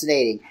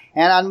 fascinating.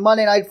 And on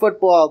Monday Night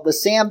Football, the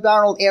Sam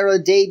Darnold era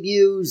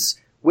debuts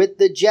with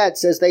the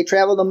Jets as they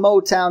travel to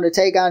Motown to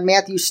take on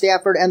Matthew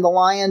Stafford and the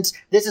Lions.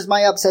 This is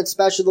my upset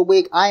special of the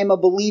week. I am a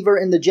believer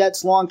in the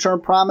Jets'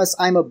 long-term promise.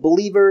 I'm a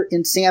believer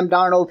in Sam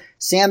Darnold.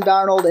 Sam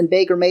Darnold and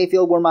Baker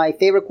Mayfield were my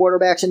favorite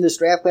quarterbacks in this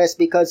draft class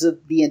because of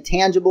the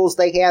intangibles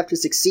they have to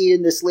succeed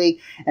in this league.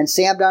 And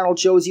Sam Darnold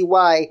shows you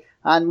why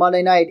on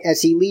Monday night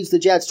as he leads the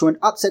Jets to an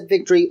upset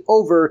victory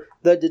over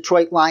the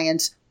Detroit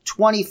Lions,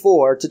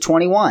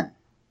 24-21.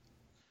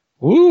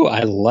 Ooh, I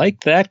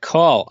like that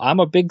call.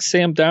 I'm a big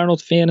Sam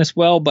Darnold fan as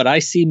well, but I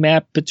see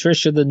Matt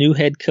Patricia, the new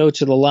head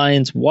coach of the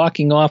Lions,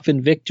 walking off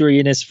in victory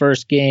in his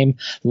first game.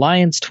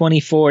 Lions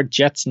 24,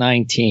 Jets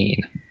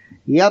 19.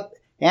 Yep.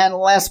 And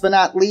last but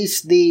not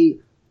least, the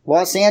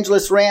Los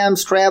Angeles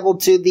Rams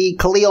traveled to the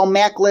Khalil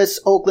Mackless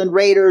Oakland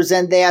Raiders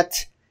and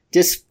that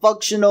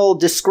dysfunctional,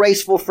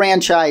 disgraceful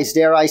franchise,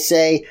 dare I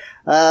say.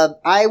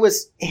 I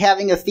was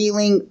having a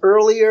feeling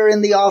earlier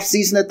in the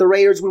offseason that the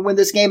Raiders would win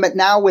this game, but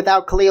now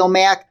without Khalil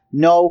Mack,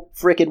 no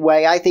frickin'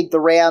 way. I think the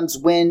Rams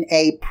win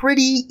a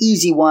pretty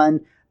easy one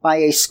by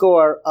a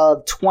score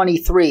of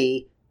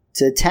 23-10.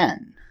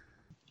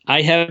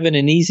 I have an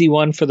easy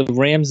one for the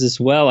Rams as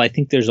well. I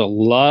think there's a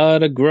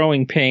lot of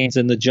growing pains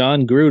in the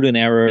John Gruden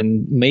era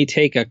and may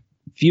take a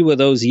few of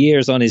those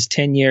years on his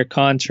 10-year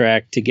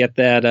contract to get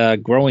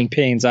that growing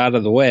pains out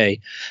of the way.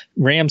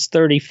 Rams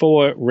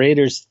 34,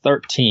 Raiders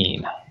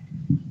 13.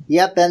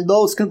 Yep, and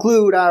those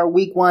conclude our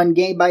Week 1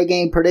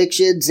 game-by-game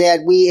predictions.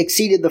 And we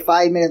exceeded the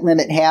 5-minute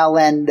limit, Hal,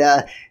 and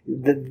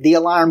the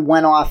alarm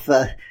went off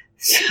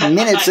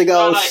minutes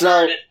ago.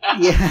 So,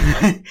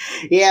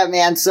 yeah,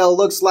 man. So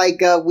looks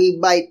like we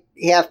might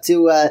have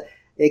to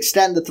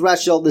extend the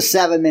threshold to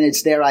 7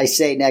 minutes, dare I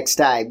say, next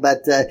time.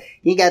 But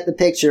you got the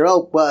picture.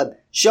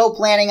 Show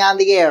planning on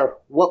the air.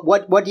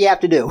 What do you have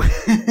to do?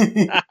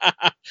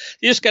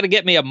 You just got to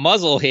get me a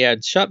muzzle here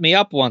and shut me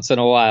up once in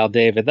a while,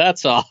 David.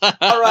 That's all.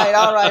 All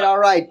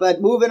right.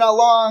 But moving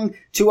along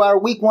to our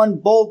Week 1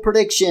 bold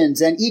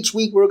predictions. And each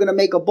week we're going to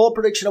make a bold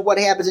prediction of what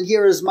happens. And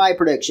here is my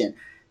prediction.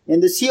 In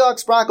the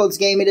Seahawks-Broncos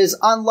game, it is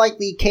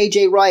unlikely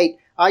KJ Wright,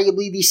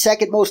 arguably the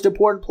second most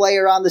important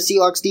player on the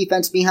Seahawks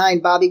defense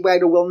behind Bobby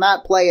Wagner, will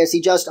not play as he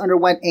just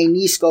underwent a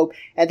knee scope.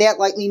 And that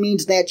likely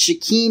means that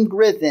Shaquem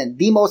Griffin,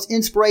 the most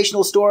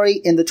inspirational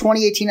story in the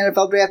 2018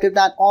 NFL draft, if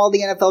not all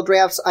the NFL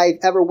drafts I've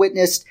ever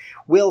witnessed,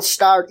 will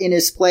start in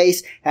his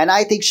place. And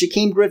I think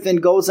Shaquem Griffin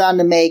goes on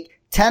to make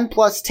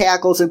 10-plus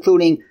tackles,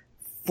 including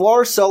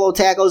 4 solo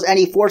tackles, and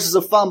he forces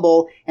a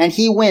fumble, and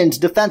he wins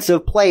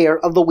Defensive Player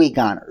of the Week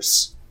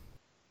honors.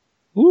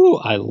 Ooh,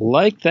 I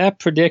like that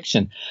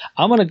prediction.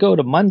 I'm going to go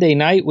to Monday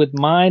night with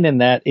mine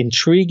and that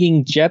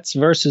intriguing Jets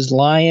versus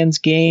Lions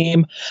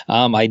game.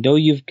 I know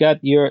you've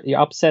got your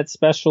upset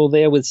special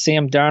there with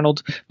Sam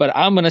Darnold, but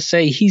I'm going to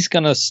say he's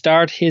going to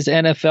start his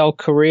NFL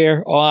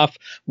career off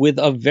with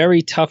a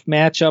very tough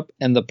matchup,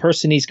 and the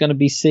person he's going to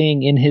be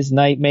seeing in his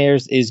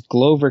nightmares is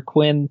Glover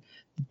Quinn,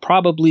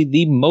 probably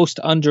the most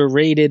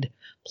underrated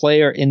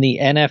player in the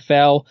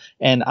NFL,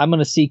 and I'm going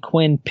to see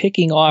Quinn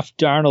picking off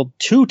Darnold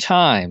 2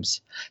 times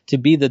to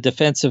be the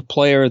defensive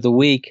player of the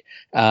week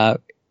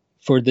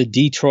for the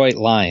Detroit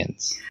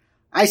Lions.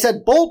 I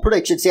said bold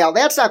prediction, Sal.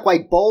 That's not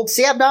quite bold.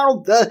 Sam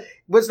Darnold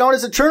was known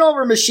as a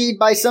turnover machine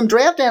by some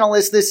draft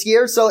analysts this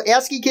year, so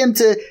asking him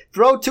to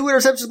throw 2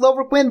 interceptions to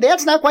Glover Quinn,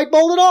 that's not quite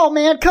bold at all,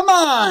 man. Come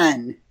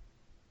on!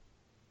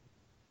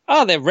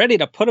 Oh, they're ready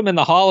to put him in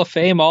the Hall of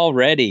Fame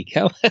already.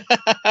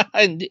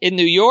 In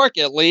New York,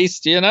 at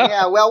least, you know?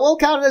 Yeah, well, we'll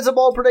count it as a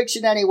bold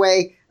prediction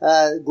anyway.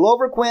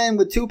 Glover Quinn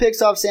with 2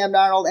 picks off Sam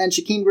Darnold and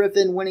Shaquem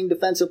Griffin winning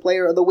Defensive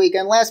Player of the Week.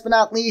 And last but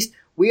not least,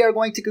 we are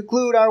going to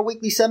conclude our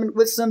weekly segment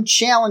with some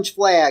challenge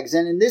flags.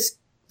 And in this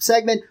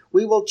segment,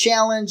 we will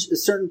challenge a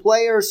certain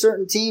player, a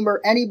certain team,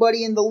 or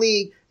anybody in the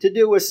league to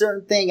do a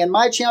certain thing. And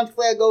my challenge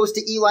flag goes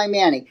to Eli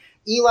Manning.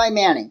 Eli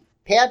Manning.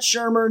 Pat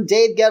Shurmur,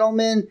 Dave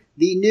Gettleman,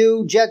 the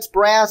new Jets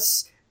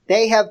brass,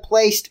 they have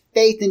placed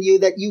faith in you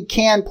that you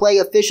can play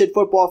efficient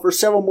football for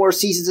several more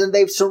seasons, and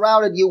they've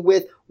surrounded you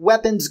with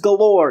weapons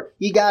galore.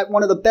 You got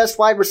one of the best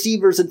wide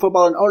receivers in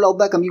football in Odell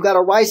Beckham. You got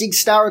a rising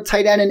star at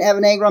tight end in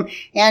Evan Engram,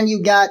 and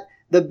you got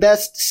the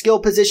best skill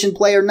position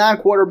player,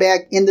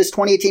 non-quarterback in this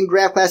 2018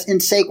 draft class in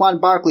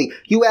Saquon Barkley.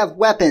 You have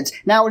weapons.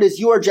 Now it is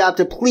your job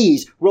to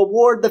please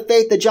reward the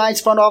faith the Giants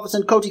front office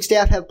and coaching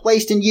staff have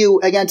placed in you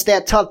against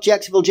that tough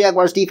Jacksonville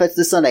Jaguars defense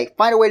this Sunday.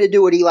 Find a way to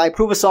do it, Eli.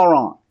 Prove us all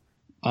wrong.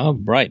 All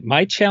right.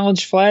 My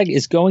challenge flag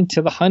is going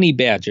to the Honey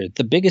Badger.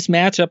 The biggest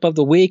matchup of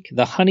the week,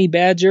 the Honey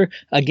Badger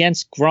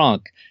against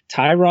Gronk.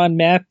 Tyrann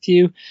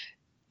Mathieu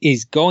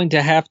is going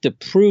to have to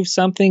prove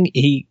something.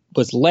 He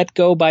was let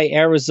go by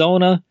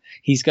Arizona.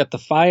 He's got the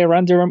fire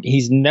under him.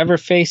 He's never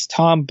faced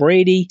Tom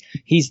Brady.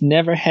 He's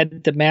never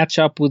had to match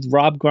up with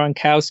Rob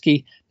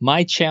Gronkowski.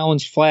 My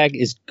challenge flag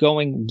is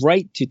going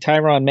right to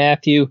Tyrann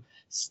Mathieu.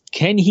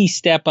 Can he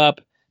step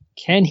up?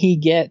 Can he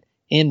get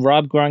in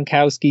Rob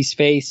Gronkowski's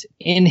face,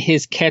 in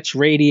his catch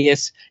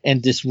radius,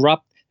 and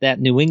disrupt that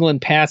New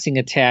England passing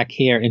attack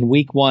here in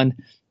week 1?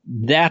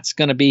 That's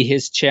going to be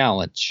his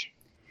challenge.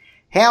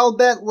 Hal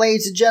Bent,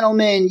 ladies and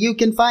gentlemen, you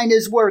can find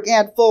his work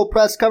at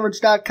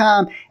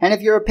fullpresscoverage.com. And if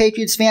you're a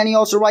Patriots fan, he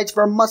also writes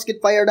for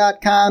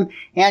musketfire.com.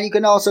 And you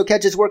can also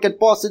catch his work at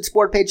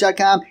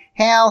bostonsportpage.com.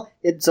 Hal,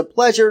 it's a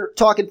pleasure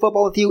talking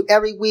football with you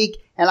every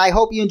week. And I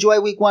hope you enjoy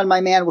week 1, my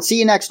man. We'll see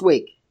you next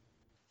week.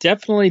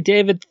 Definitely,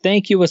 David.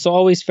 Thank you as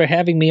always for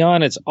having me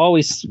on. It's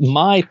always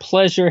my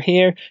pleasure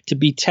here to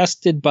be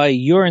tested by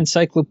your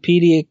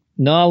encyclopedic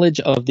knowledge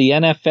of the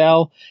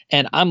NFL.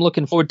 And I'm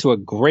looking forward to a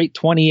great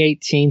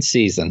 2018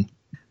 season.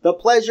 The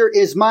pleasure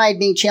is mine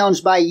being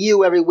challenged by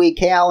you every week,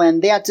 Hal.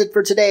 And that's it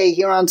for today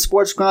here on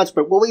Sports Crunch.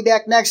 But we'll be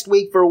back next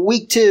week for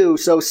week 2,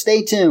 so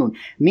stay tuned.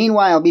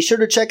 Meanwhile, be sure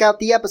to check out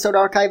the episode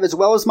archive as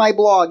well as my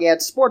blog at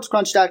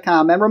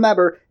sportscrunch.com. And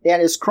remember, that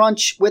is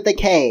Crunch with a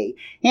K.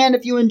 And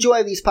if you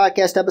enjoy these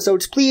podcast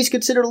episodes, please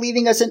consider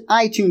leaving us an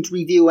iTunes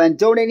review and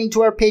donating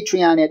to our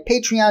Patreon at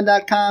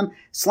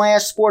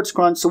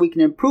patreon.com/sportscrunch so we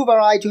can improve our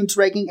iTunes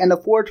ranking and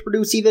afford to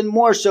produce even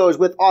more shows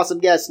with awesome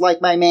guests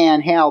like my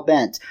man, Hal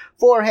Bent.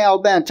 For Hal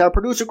Bent, our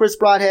producer Chris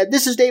Broadhead,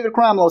 this is David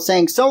Cromwell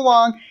saying so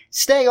long,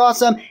 stay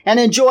awesome, and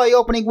enjoy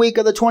opening week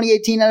of the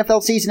 2018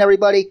 NFL season,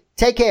 everybody.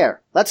 Take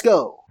care. Let's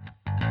go.